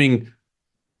assuming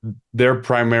their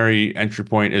primary entry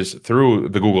point is through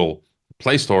the Google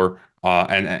Play Store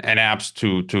and apps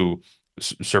to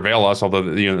surveil us, although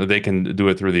they can do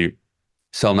it through the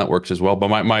cell networks as well. But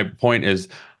my point is,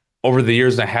 over the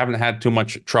years, I haven't had too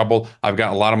much trouble. I've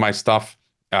got a lot of my stuff,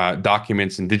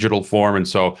 documents in digital form. And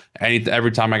so every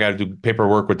time I got to do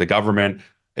paperwork with the government,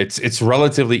 it's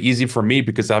relatively easy for me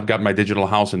because I've got my digital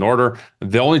house in order.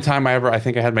 The only time I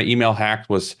think I had my email hacked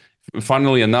was,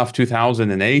 funnily enough,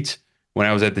 2008, when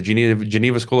I was at the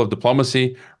Geneva School of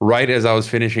Diplomacy, right as I was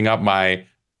finishing up my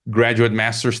graduate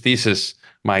master's thesis.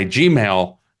 My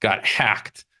Gmail got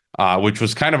hacked, which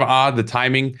was kind of odd, the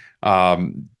timing.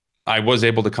 I was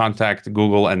able to contact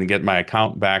Google and get my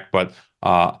account back, but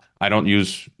I don't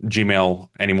use Gmail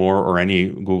anymore or any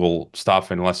Google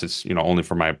stuff unless it's only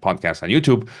for my podcast on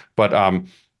YouTube. But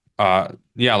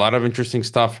yeah, a lot of interesting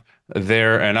stuff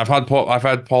there. And I've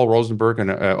had Paul Rosenberg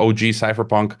and OG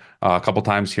Cypherpunk a couple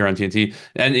times here on TNT.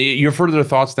 And your further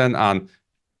thoughts then on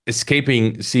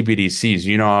escaping CBDCs?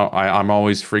 I'm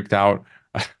always freaked out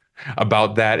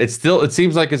about that. It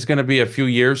seems like it's going to be a few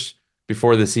years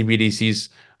before the CBDCs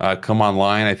come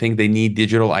online. I think they need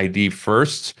digital ID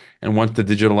first, and once the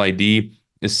digital ID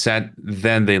is set,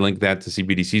 then they link that to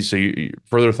CBDCs. So,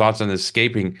 further thoughts on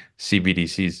escaping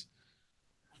CBDCs?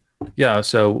 Yeah,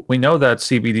 so we know that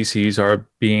CBDCs are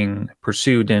being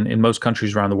pursued in most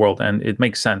countries around the world, and it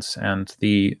makes sense. And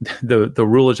the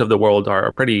rulers of the world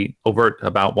are pretty overt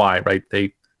about why, right?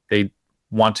 They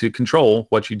want to control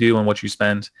what you do and what you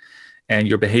spend and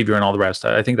your behavior and all the rest.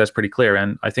 I think that's pretty clear.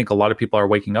 And I think a lot of people are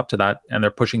waking up to that and they're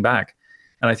pushing back.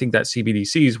 And I think that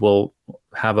CBDCs will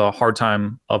have a hard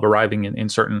time of arriving in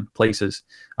certain places.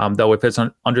 Though if it's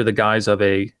under the guise of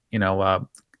a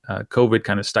COVID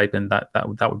kind of stipend, that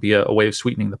would be a way of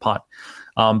sweetening the pot.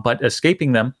 But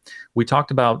escaping them, we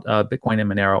talked about Bitcoin and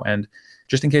Monero. And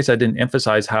just in case I didn't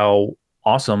emphasize how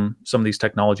awesome some of these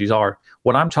technologies are,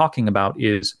 what I'm talking about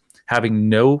is having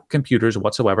no computers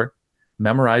whatsoever,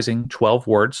 memorizing 12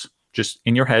 words, just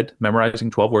in your head,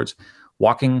 memorizing 12 words,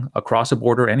 walking across a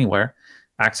border anywhere,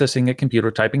 accessing a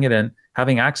computer, typing it in,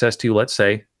 having access to, let's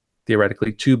say,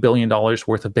 theoretically, $2 billion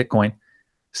worth of Bitcoin,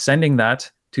 sending that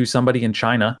to somebody in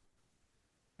China,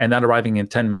 and that arriving in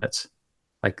 10 minutes.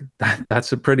 Like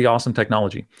that's a pretty awesome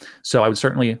technology. So I would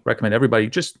certainly recommend everybody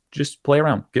just play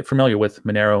around, get familiar with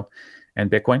Monero and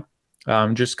Bitcoin.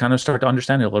 Just kind of start to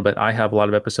understand it a little bit. I have a lot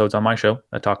of episodes on my show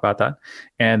that talk about that.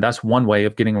 And that's one way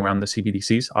of getting around the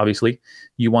CBDCs. Obviously,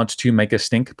 you want to make a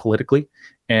stink politically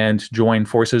and join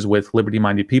forces with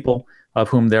liberty-minded people, of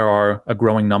whom there are a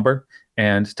growing number.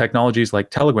 And technologies like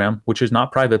Telegram, which is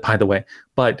not private, by the way,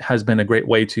 but has been a great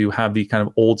way to have the kind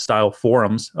of old-style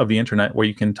forums of the internet where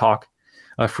you can talk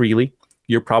freely.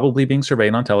 You're probably being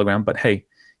surveyed on Telegram, but hey,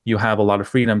 you have a lot of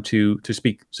freedom to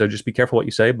speak. So just be careful what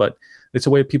you say, but it's a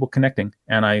way of people connecting.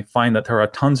 And I find that there are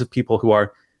tons of people who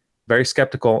are very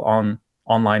skeptical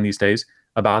online these days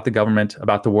about the government,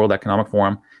 about the World Economic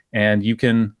Forum. And you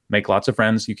can make lots of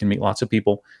friends. You can meet lots of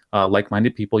people,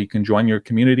 like-minded people. You can join your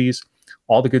communities,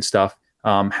 all the good stuff,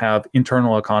 have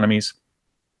internal economies.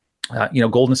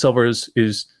 Gold and silver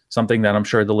is something that I'm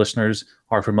sure the listeners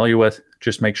are familiar with.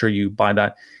 Just make sure you buy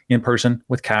that in person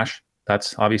with cash.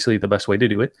 That's obviously the best way to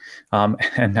do it.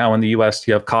 And now in the US,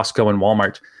 you have Costco and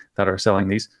Walmart that are selling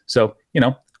these. So,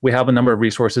 we have a number of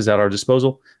resources at our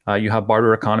disposal. You have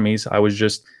barter economies. I was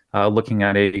just looking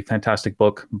at a fantastic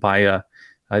book by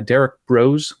Derek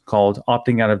Brose called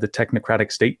Opting Out of the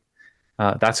Technocratic State.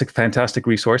 That's a fantastic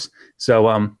resource.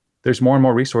 So there's more and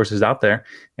more resources out there,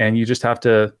 and you just have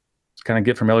to kind of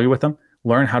get familiar with them,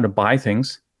 learn how to buy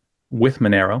things with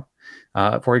Monero.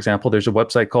 For example, there's a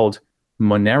website called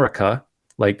Monerica,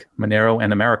 like Monero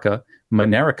and America,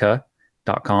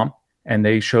 Monerica.com, and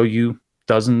they show you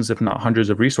dozens, if not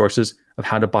hundreds of resources of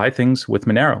how to buy things with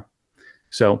Monero.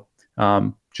 So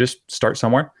just start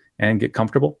somewhere and get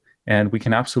comfortable, and we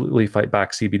can absolutely fight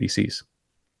back CBDCs.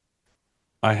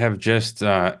 I have just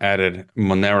added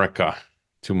Monerica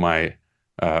to my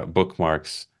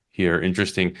bookmarks here.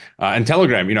 Interesting. And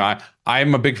Telegram,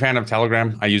 I'm a big fan of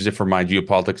Telegram. I use it for my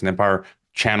Geopolitics and Empire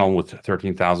channel with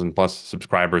 13,000 plus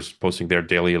subscribers posting there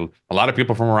daily. A lot of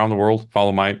people from around the world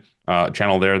follow my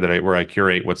channel there where I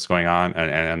curate what's going on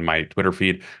and my Twitter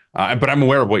feed. But I'm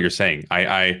aware of what you're saying.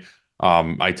 I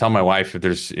tell my wife if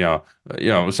there's,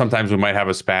 sometimes we might have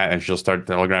a spat and she'll start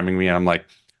telegramming me and I'm like,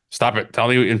 stop it. Tell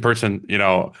me in person,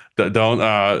 don't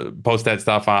post that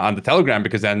stuff on the Telegram,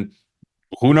 because then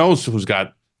who knows who's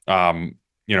got,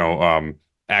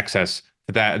 access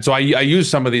to that. So I use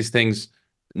some of these things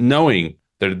knowing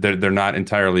that they're not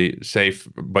entirely safe,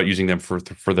 but using them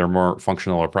for their more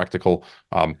functional or practical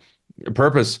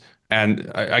purpose.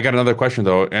 And I got another question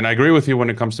though, and I agree with you when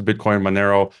it comes to Bitcoin,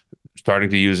 Monero, starting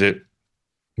to use it.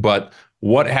 But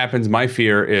what happens, my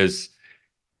fear is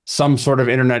some sort of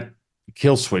internet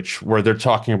kill switch where they're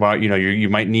talking about, you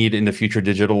might need in the future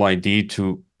digital ID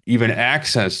to even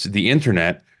access the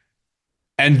internet.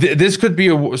 And this could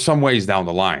be some ways down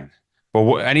the line.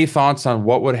 But any thoughts on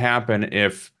what would happen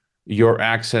if your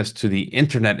access to the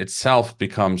internet itself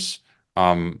becomes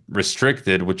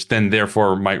restricted, which then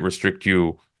therefore might restrict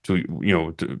you to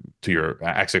your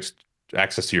access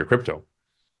to your crypto?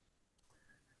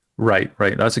 Right.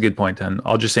 That's a good point. And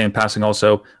I'll just say in passing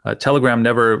also, Telegram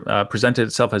never presented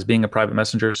itself as being a private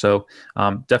messenger. So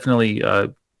definitely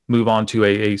move on to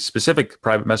a specific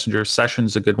private messenger,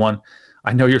 Session's a good one.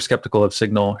 I know you're skeptical of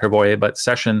Signal, Hrvoje, but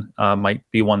Session might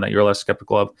be one that you're less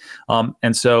skeptical of.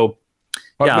 And so,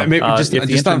 maybe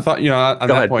just on thought, on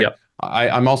that point, yeah.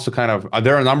 I'm also kind of,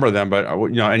 there are a number of them, but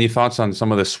any thoughts on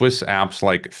some of the Swiss apps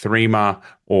like Threema,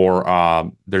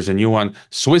 or there's a new one,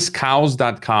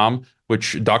 SwissCows.com,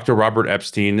 which Dr. Robert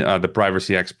Epstein, the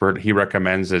privacy expert, he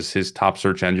recommends as his top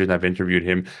search engine. I've interviewed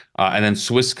him. And then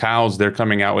Swiss Cows, they're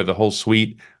coming out with a whole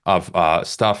suite of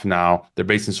stuff now. They're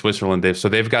based in Switzerland.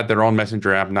 They've got their own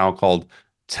messenger app now called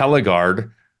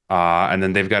Teleguard. And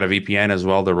then they've got a VPN as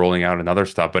well. They're rolling out and other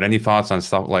stuff. But any thoughts on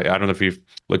stuff like, I don't know if you've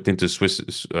looked into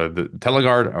the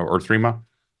Teleguard or Threema?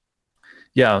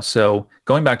 Yeah, so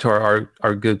going back to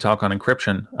our good talk on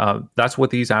encryption, that's what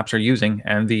these apps are using.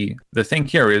 And the thing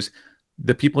here is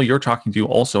the people you're talking to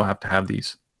also have to have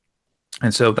these.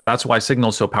 And so that's why Signal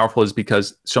is so powerful, is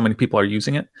because so many people are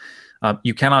using it.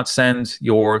 You cannot send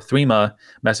your Threema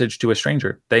message to a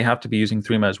stranger. They have to be using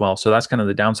Threema as well. So that's kind of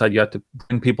the downside. You have to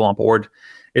bring people on board.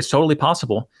 It's totally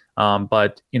possible,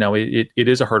 but it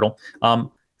is a hurdle.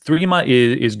 Threema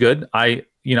is good. I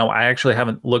actually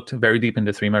haven't looked very deep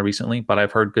into Threema recently, but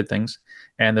I've heard good things.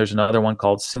 And there's another one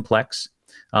called Simplex,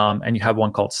 and you have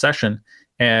one called Session.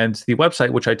 And the website,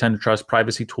 which I tend to trust,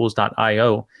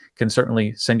 privacytools.io, can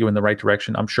certainly send you in the right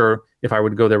direction. I'm sure if I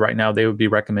were to go there right now, they would be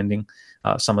recommending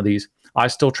some of these. I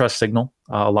still trust Signal.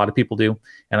 A lot of people do.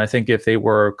 And I think if they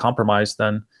were compromised,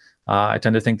 then I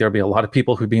tend to think there'd be a lot of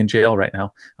people who'd be in jail right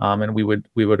now, and we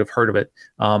would have heard of it.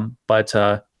 But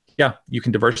you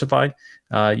can diversify.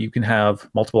 You can have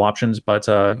multiple options. But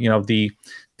the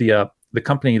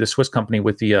company, the Swiss company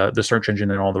with the search engine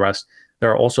and all the rest, there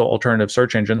are also alternative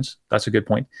search engines. That's a good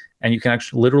point. And you can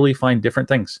actually literally find different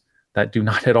things that do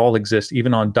not at all exist,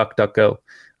 even on DuckDuckGo.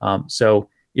 So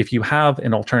if you have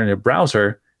an alternative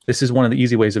browser, this is one of the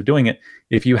easy ways of doing it.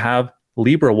 If you have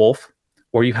LibreWolf,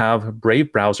 or you have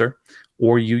Brave browser,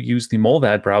 or you use the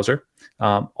Molvad browser,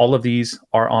 all of these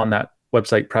are on that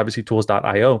website,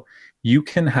 privacytools.io. You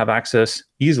can have access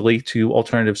easily to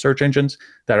alternative search engines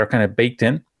that are kind of baked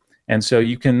in. And so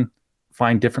you can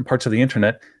find different parts of the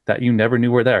internet that you never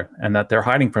knew were there and that they're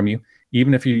hiding from you,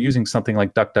 even if you're using something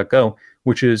like DuckDuckGo,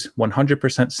 which is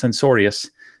 100% censorious.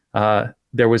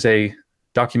 There was a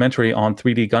documentary on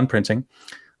 3D gun printing.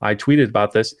 I tweeted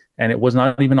about this, and it was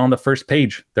not even on the first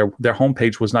page. Their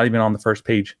homepage was not even on the first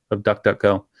page of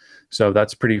DuckDuckGo. So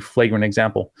that's a pretty flagrant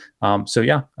example.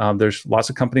 There's lots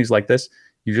of companies like this.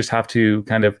 You just have to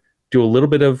kind of do a little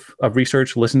bit of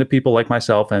research, listen to people like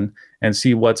myself, and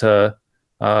see what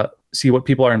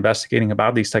people are investigating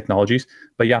about these technologies.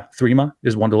 But yeah, Threema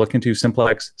is one to look into,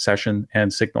 Simplex, Session,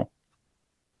 and Signal.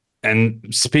 And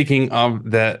speaking of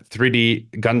the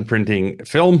 3D gun printing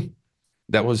film,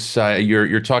 that was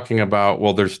you're talking about.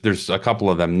 Well, there's a couple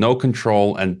of them: No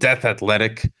Control and Death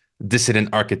Athletic: Dissident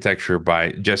Architecture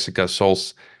by Jessica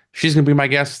Sols. She's going to be my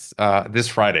guest this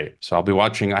Friday, so I'll be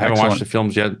watching. I haven't watched the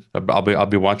films yet. I'll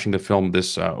be watching the film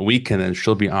this week, and then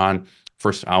she'll be on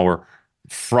first hour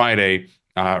Friday.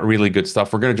 Really good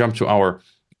stuff. We're going to jump to our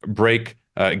break.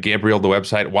 Gabriel, the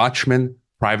website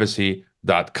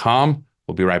watchmanprivacy.com.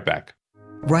 We'll be right back.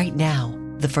 Right now,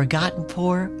 the forgotten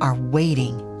poor are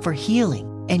waiting for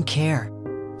healing and care,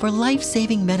 for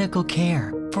life-saving medical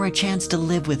care, for a chance to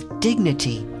live with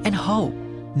dignity and hope.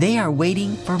 They are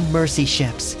waiting for Mercy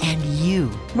Ships and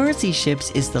you. Mercy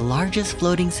Ships is the largest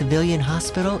floating civilian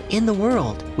hospital in the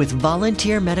world, with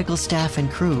volunteer medical staff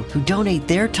and crew who donate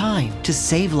their time to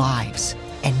save lives.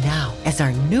 And now, as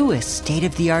our newest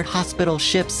state-of-the-art hospital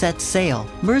ship sets sail,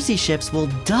 Mercy Ships will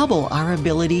double our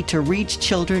ability to reach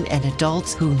children and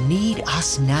adults who need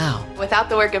us now. Without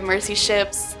the work of Mercy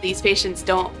Ships, these patients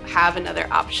don't have another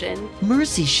option.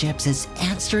 Mercy Ships is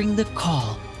answering the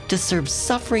call to serve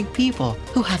suffering people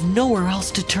who have nowhere else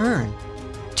to turn.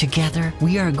 Together,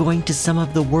 we are going to some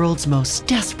of the world's most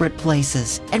desperate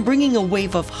places and bringing a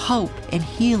wave of hope and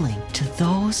healing to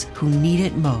those who need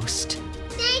it most.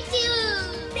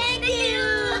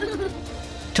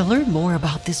 To learn more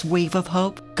about this wave of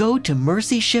hope, go to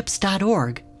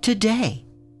mercyships.org today.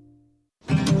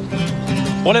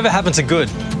 Whatever happened to good?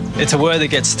 It's a word that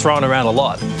gets thrown around a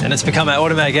lot, and it's become our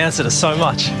automatic answer to so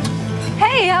much.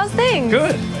 Hey, how's things?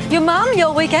 Good. Your mum,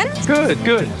 your weekend? Good.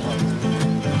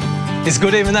 Is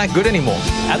good even that good anymore?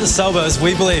 At the Salvos,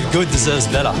 we believe good deserves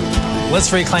better. Let's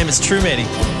reclaim its true meaning.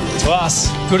 To us,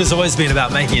 good has always been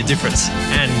about making a difference,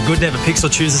 and good never picks or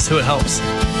chooses who it helps.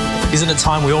 Isn't it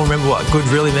time we all remember what good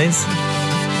really means?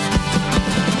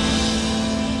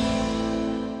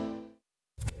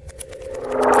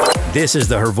 This is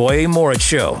the Hrvoje Morić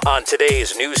Show on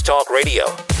today's News Talk Radio,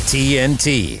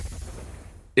 TNT.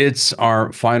 It's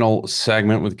our final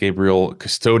segment with Gabriel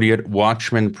Custodiet,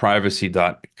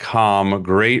 watchmanprivacy.com.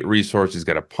 Great resource. He's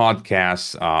got a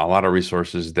podcast, a lot of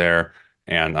resources there,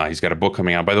 and he's got a book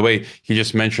coming out. By the way, he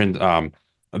just mentioned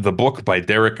the book by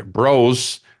Derek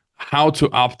Bros, How to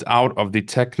Opt Out of the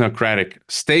Technocratic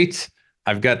State.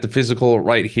 I've got the physical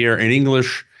right here in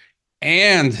English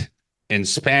and in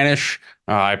Spanish.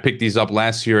 I picked these up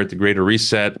last year at the Greater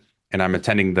Reset, and I'm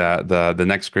attending the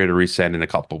next Greater Reset in a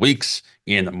couple of weeks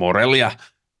in Morelia,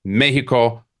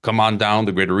 Mexico. Come on down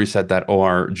to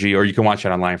greaterreset.org, or you can watch it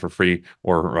online for free,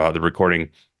 or the recording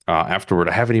afterward.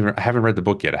 I haven't read the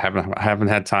book yet. I haven't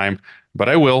had time, but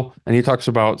I will. And he talks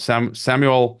about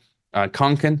Samuel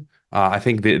Konkin. I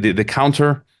think the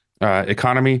counter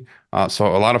economy. So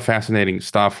a lot of fascinating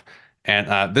stuff.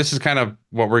 And this is kind of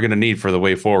what we're going to need for the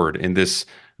way forward in this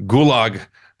gulag,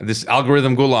 this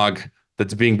algorithm gulag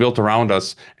that's being built around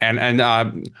us. And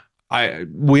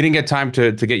we didn't get time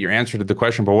to get your answer to the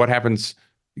question, but what happens,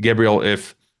 Gabriel,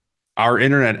 if our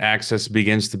internet access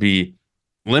begins to be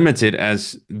limited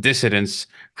as dissidents?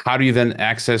 How do you then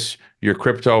access your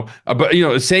crypto? But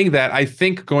saying that, I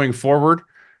think going forward,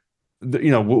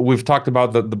 we've talked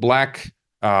about the black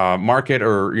market,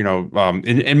 or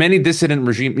in many dissident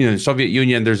regimes, in the Soviet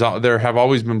Union, there have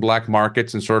always been black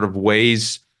markets and sort of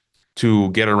ways to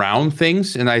get around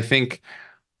things, and I think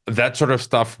that sort of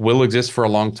stuff will exist for a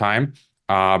long time.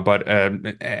 But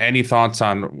any thoughts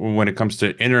on when it comes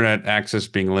to internet access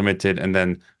being limited, and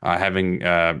then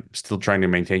still trying to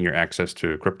maintain your access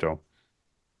to crypto?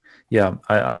 Yeah,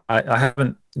 I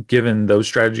haven't given those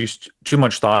strategies too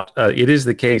much thought. It is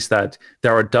the case that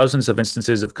there are dozens of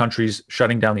instances of countries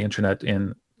shutting down the internet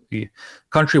in the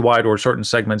countrywide or certain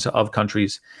segments of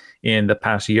countries in the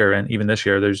past year, and even this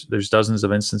year. There's dozens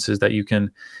of instances that you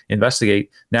can investigate.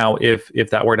 Now, if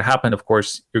that were to happen, of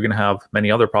course, you're going to have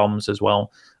many other problems as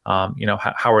well. How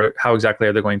exactly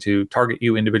are they going to target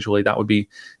you individually? That would be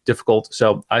difficult.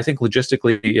 So I think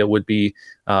logistically it would be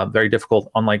a very difficult,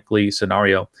 unlikely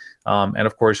scenario. And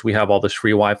of course, we have all this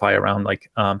free Wi-Fi around.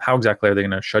 How exactly are they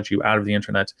going to shut you out of the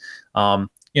internet?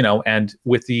 And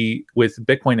with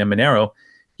Bitcoin and Monero,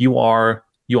 you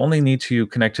only need to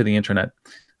connect to the internet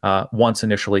once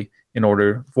initially in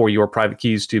order for your private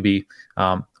keys to be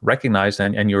recognized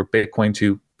and your Bitcoin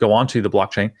to go onto the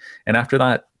blockchain. And after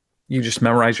that, you just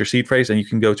memorize your seed phrase, and you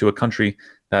can go to a country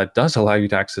that does allow you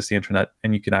to access the internet,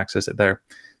 and you can access it there.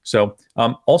 So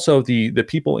also the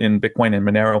people in Bitcoin and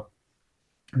Monero,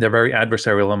 they're very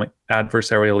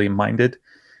adversarially minded.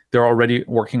 They're already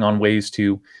working on ways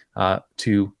to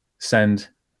send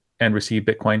and receive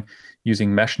Bitcoin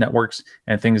using mesh networks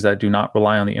and things that do not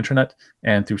rely on the internet,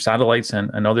 and through satellites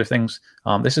and other things.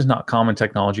 This is not common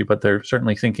technology, but they're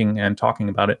certainly thinking and talking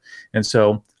about it. And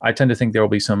so I tend to think there will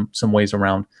be some ways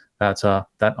around that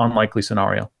unlikely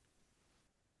scenario.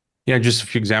 Yeah, just a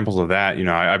few examples of that.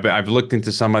 I've looked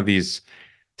into some of these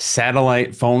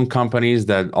satellite phone companies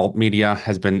that alt media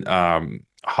has been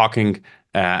hawking,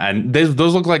 and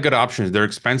those look like good options. They're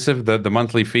expensive, the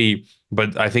monthly fee,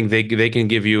 but I think they can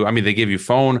give you. They give you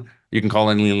phone. You can call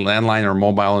any landline or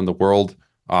mobile in the world,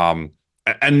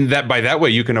 and that by that way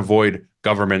you can avoid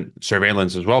government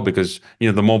surveillance as well, because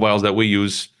the mobiles that we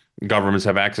use, governments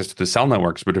have access to the cell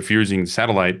networks, but if you're using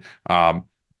satellite,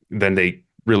 then they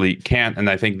really can't. And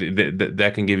I think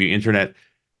that can give you internet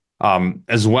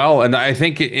as well. And I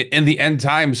think in the end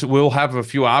times, we'll have a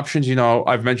few options.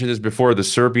 I've mentioned this before, the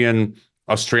Serbian,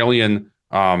 Australian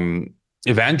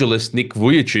evangelist, Nick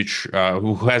Vujicic,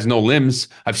 who has no limbs.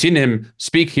 I've seen him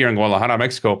speak here in Guadalajara,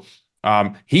 Mexico.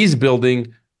 He's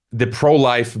building the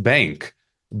pro-life bank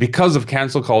because of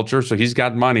cancel culture. So he's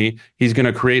got money. He's going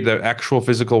to create the actual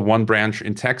physical one branch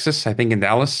in Texas, I think in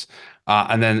Dallas.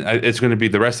 And then it's going to be,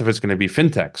 the rest of it's going to be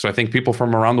fintech. So I think people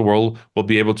from around the world will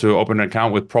be able to open an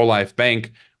account with Pro-Life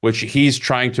Bank, which he's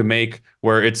trying to make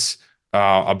where it's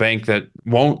a bank that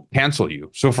won't cancel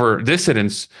you. So for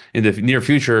dissidents in the near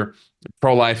future,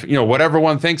 pro-life, whatever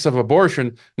one thinks of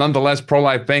abortion, nonetheless,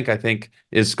 Pro-Life Bank, I think,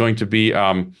 is going to be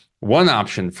one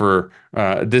option for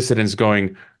dissidents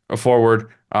going forward.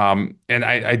 And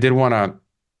I did want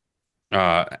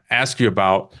to ask you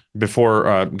about,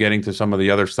 before getting to some of the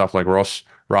other stuff like Ross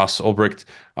Ulbricht,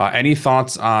 any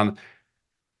thoughts on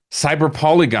Cyber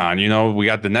Polygon? We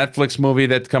got the Netflix movie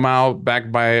that's come out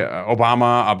backed by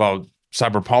Obama about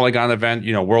Cyber Polygon event.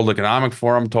 World Economic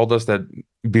Forum told us that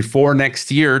before next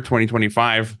year,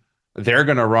 2025, they're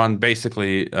going to run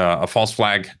basically a false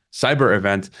flag cyber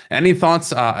event. Any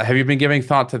thoughts? Have you been giving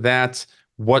thought to that?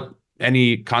 What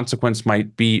any consequence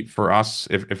might be for us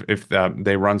if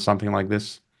they run something like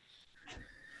this?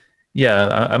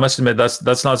 Yeah, I must admit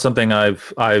that's not something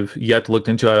I've yet looked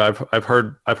into. I've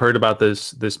heard about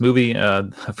this movie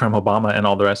from Obama and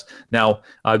all the rest. Now,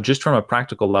 just from a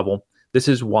practical level, this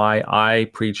is why I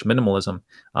preach minimalism.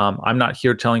 I'm not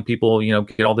here telling people,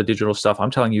 get all the digital stuff.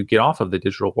 I'm telling you, get off of the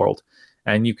digital world,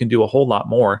 and you can do a whole lot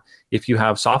more if you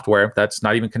have software that's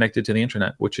not even connected to the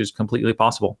internet, which is completely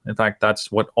possible. In fact, that's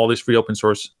what all this free open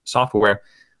source software,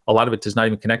 a lot of it does not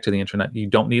even connect to the internet. You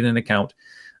don't need an account.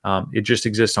 It just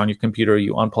exists on your computer.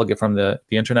 You unplug it from the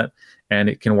internet, and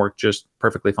it can work just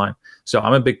perfectly fine. So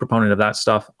I'm a big proponent of that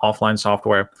stuff, offline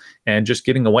software, and just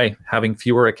getting away, having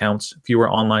fewer accounts, fewer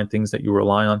online things that you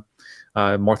rely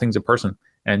on, more things in person.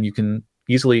 And you can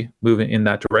easily move in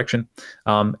that direction.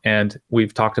 And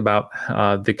we've talked about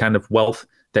the kind of wealth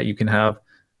that you can have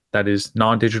that is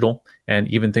non-digital, and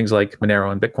even things like Monero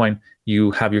and Bitcoin,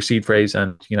 you have your seed phrase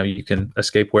and you can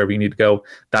escape wherever you need to go.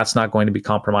 That's not going to be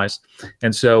compromised.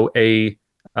 And so an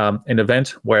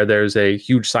event where there's a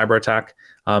huge cyber attack,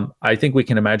 I think we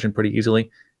can imagine pretty easily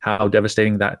how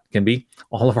devastating that can be.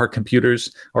 All of our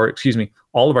computers,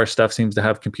 all of our stuff seems to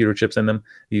have computer chips in them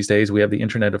these days. We have the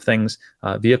Internet of Things.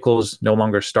 Vehicles no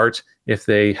longer start if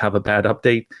they have a bad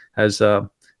update, as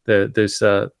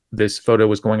this photo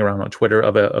was going around on Twitter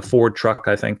of a Ford truck,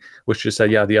 I think, which just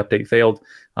said, yeah, the update failed.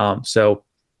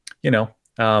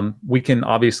 We can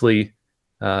obviously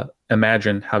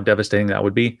imagine how devastating that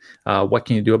would be. What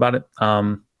can you do about it?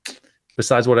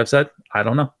 Besides what I've said, I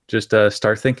don't know. Just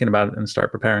start thinking about it and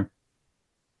start preparing.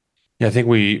 Yeah, I think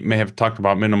we may have talked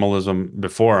about minimalism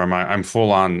before. I'm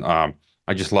full on.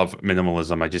 I just love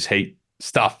minimalism. I just hate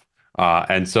stuff.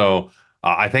 And so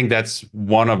I think that's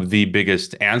one of the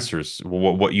biggest answers,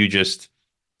 what you just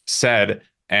said.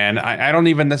 And I don't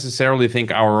even necessarily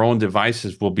think our own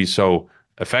devices will be so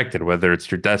affected, whether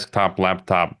it's your desktop,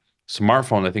 laptop,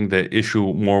 smartphone. I think the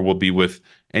issue more will be with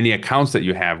any accounts that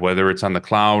you have, whether it's on the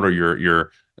cloud or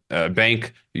your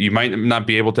bank. You might not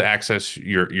be able to access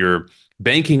your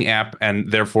banking app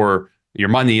and therefore your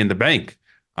money in the bank.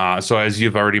 So as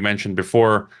you've already mentioned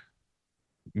before,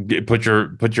 put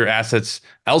your assets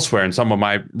elsewhere. And some of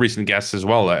my recent guests as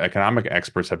well, economic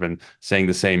experts, have been saying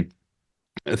the same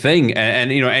thing.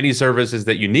 And any services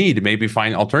that you need, maybe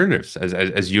find alternatives,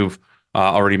 as you've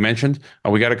already mentioned.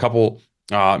 We got a couple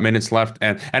minutes left,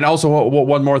 and also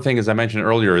one more thing, as I mentioned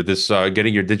earlier, this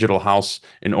getting your digital house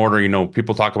in order.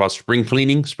 People talk about spring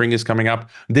cleaning. Spring is coming up.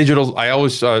 I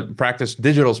always practice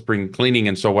digital spring cleaning,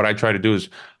 and so what I try to do is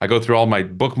I go through all my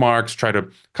bookmarks, try to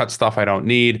cut stuff I don't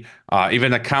need,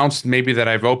 even accounts maybe that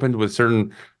I've opened with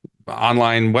certain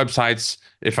online websites.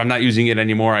 If I'm not using it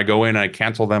anymore, I go in, I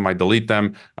cancel them, I delete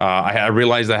them. I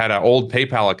realized I had an old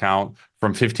PayPal account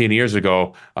from 15 years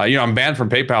ago. I'm banned from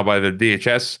PayPal by the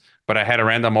DHS, but I had a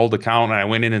random old account and I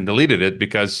went in and deleted it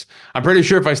because I'm pretty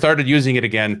sure if I started using it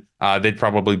again, they'd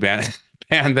probably ban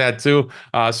that too.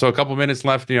 So a couple minutes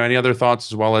left. Any other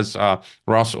thoughts, as well as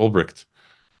Ross Ulbricht?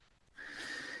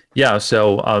 Yeah.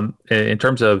 So in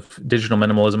terms of digital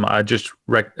minimalism, I just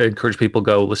encourage people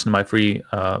go listen to my free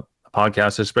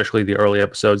podcast, especially the early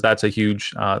episodes. That's a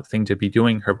huge thing to be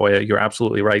doing. Hrvoje, you're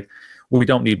absolutely right. We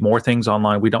don't need more things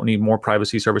online. We don't need more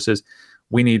privacy services.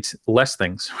 We need less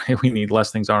things. Right? We need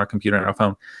less things on our computer and our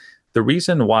phone. The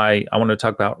reason why I want to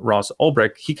talk about Ross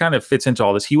Ulbricht, he kind of fits into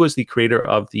all this. He was the creator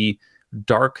of the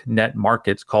dark net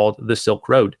market called the Silk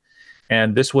Road.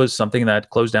 And this was something that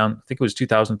closed down, I think it was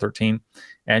 2013.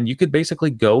 And you could basically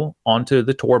go onto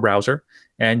the Tor browser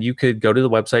and you could go to the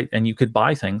website and you could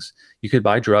buy things. You could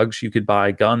buy drugs, you could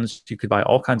buy guns, you could buy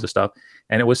all kinds of stuff.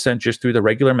 And it was sent just through the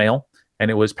regular mail. And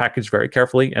it was packaged very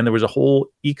carefully, and there was a whole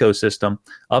ecosystem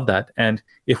of that. And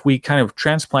if we kind of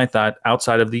transplant that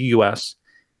outside of the U.S.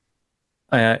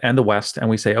 And the West,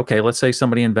 and we say, okay, let's say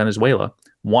somebody in Venezuela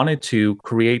wanted to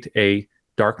create a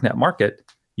darknet market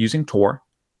using Tor,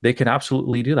 they could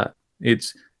absolutely do that.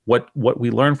 It's what we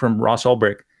learned from Ross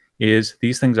Ulbricht is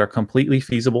these things are completely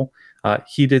feasible.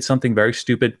 He did something very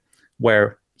stupid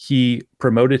where he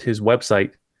promoted his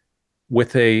website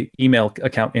with a email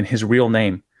account in his real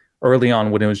name early on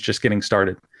when it was just getting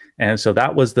started. And so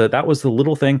that was the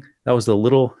little thing, that was the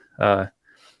little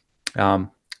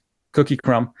cookie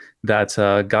crumb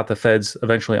that got the feds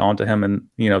eventually onto him, and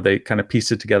they kind of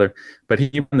pieced it together. But he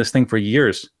ran this thing for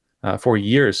years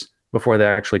before they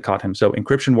actually caught him. So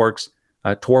encryption works,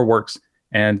 Tor works,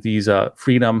 and these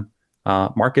freedom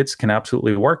markets can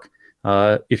absolutely work.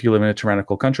 If you live in a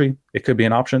tyrannical country, it could be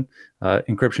an option.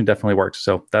 Encryption definitely works.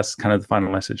 So that's kind of the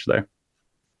final message there.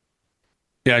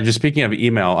 Yeah, just speaking of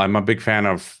email, I'm a big fan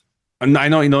of. I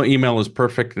know email is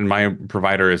perfect, and my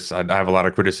provider is. I have a lot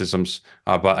of criticisms,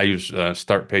 but I use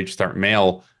Start Page, Start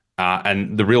Mail,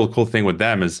 and the real cool thing with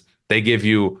them is they give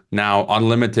you now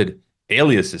unlimited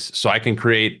aliases. So I can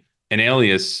create an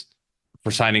alias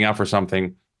for signing up for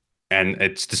something, and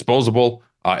it's disposable.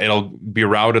 It'll be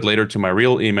routed later to my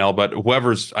real email, but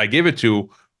whoever's I give it to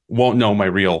won't know my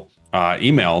real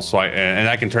email. So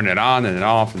I can turn it on and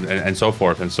off and so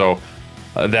forth. And so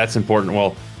that's important.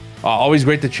 Well, always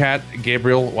great to chat,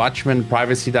 Gabriel.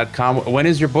 WatchmanPrivacy.com. When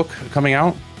is your book coming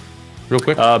out? Real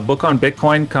quick. Book on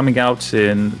Bitcoin coming out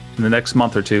in the next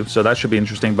month or two. So that should be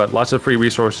interesting, but lots of free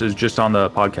resources just on the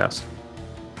podcast.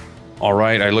 All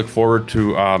right. I look forward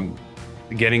to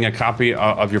getting a copy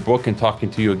of your book and talking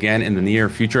to you again in the near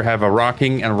future. Have a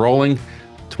rocking and rolling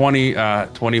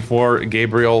 2024.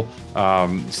 Gabriel,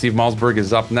 Steve Malzberg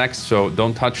is up next, so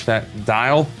don't touch that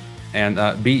dial,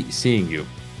 and be seeing you.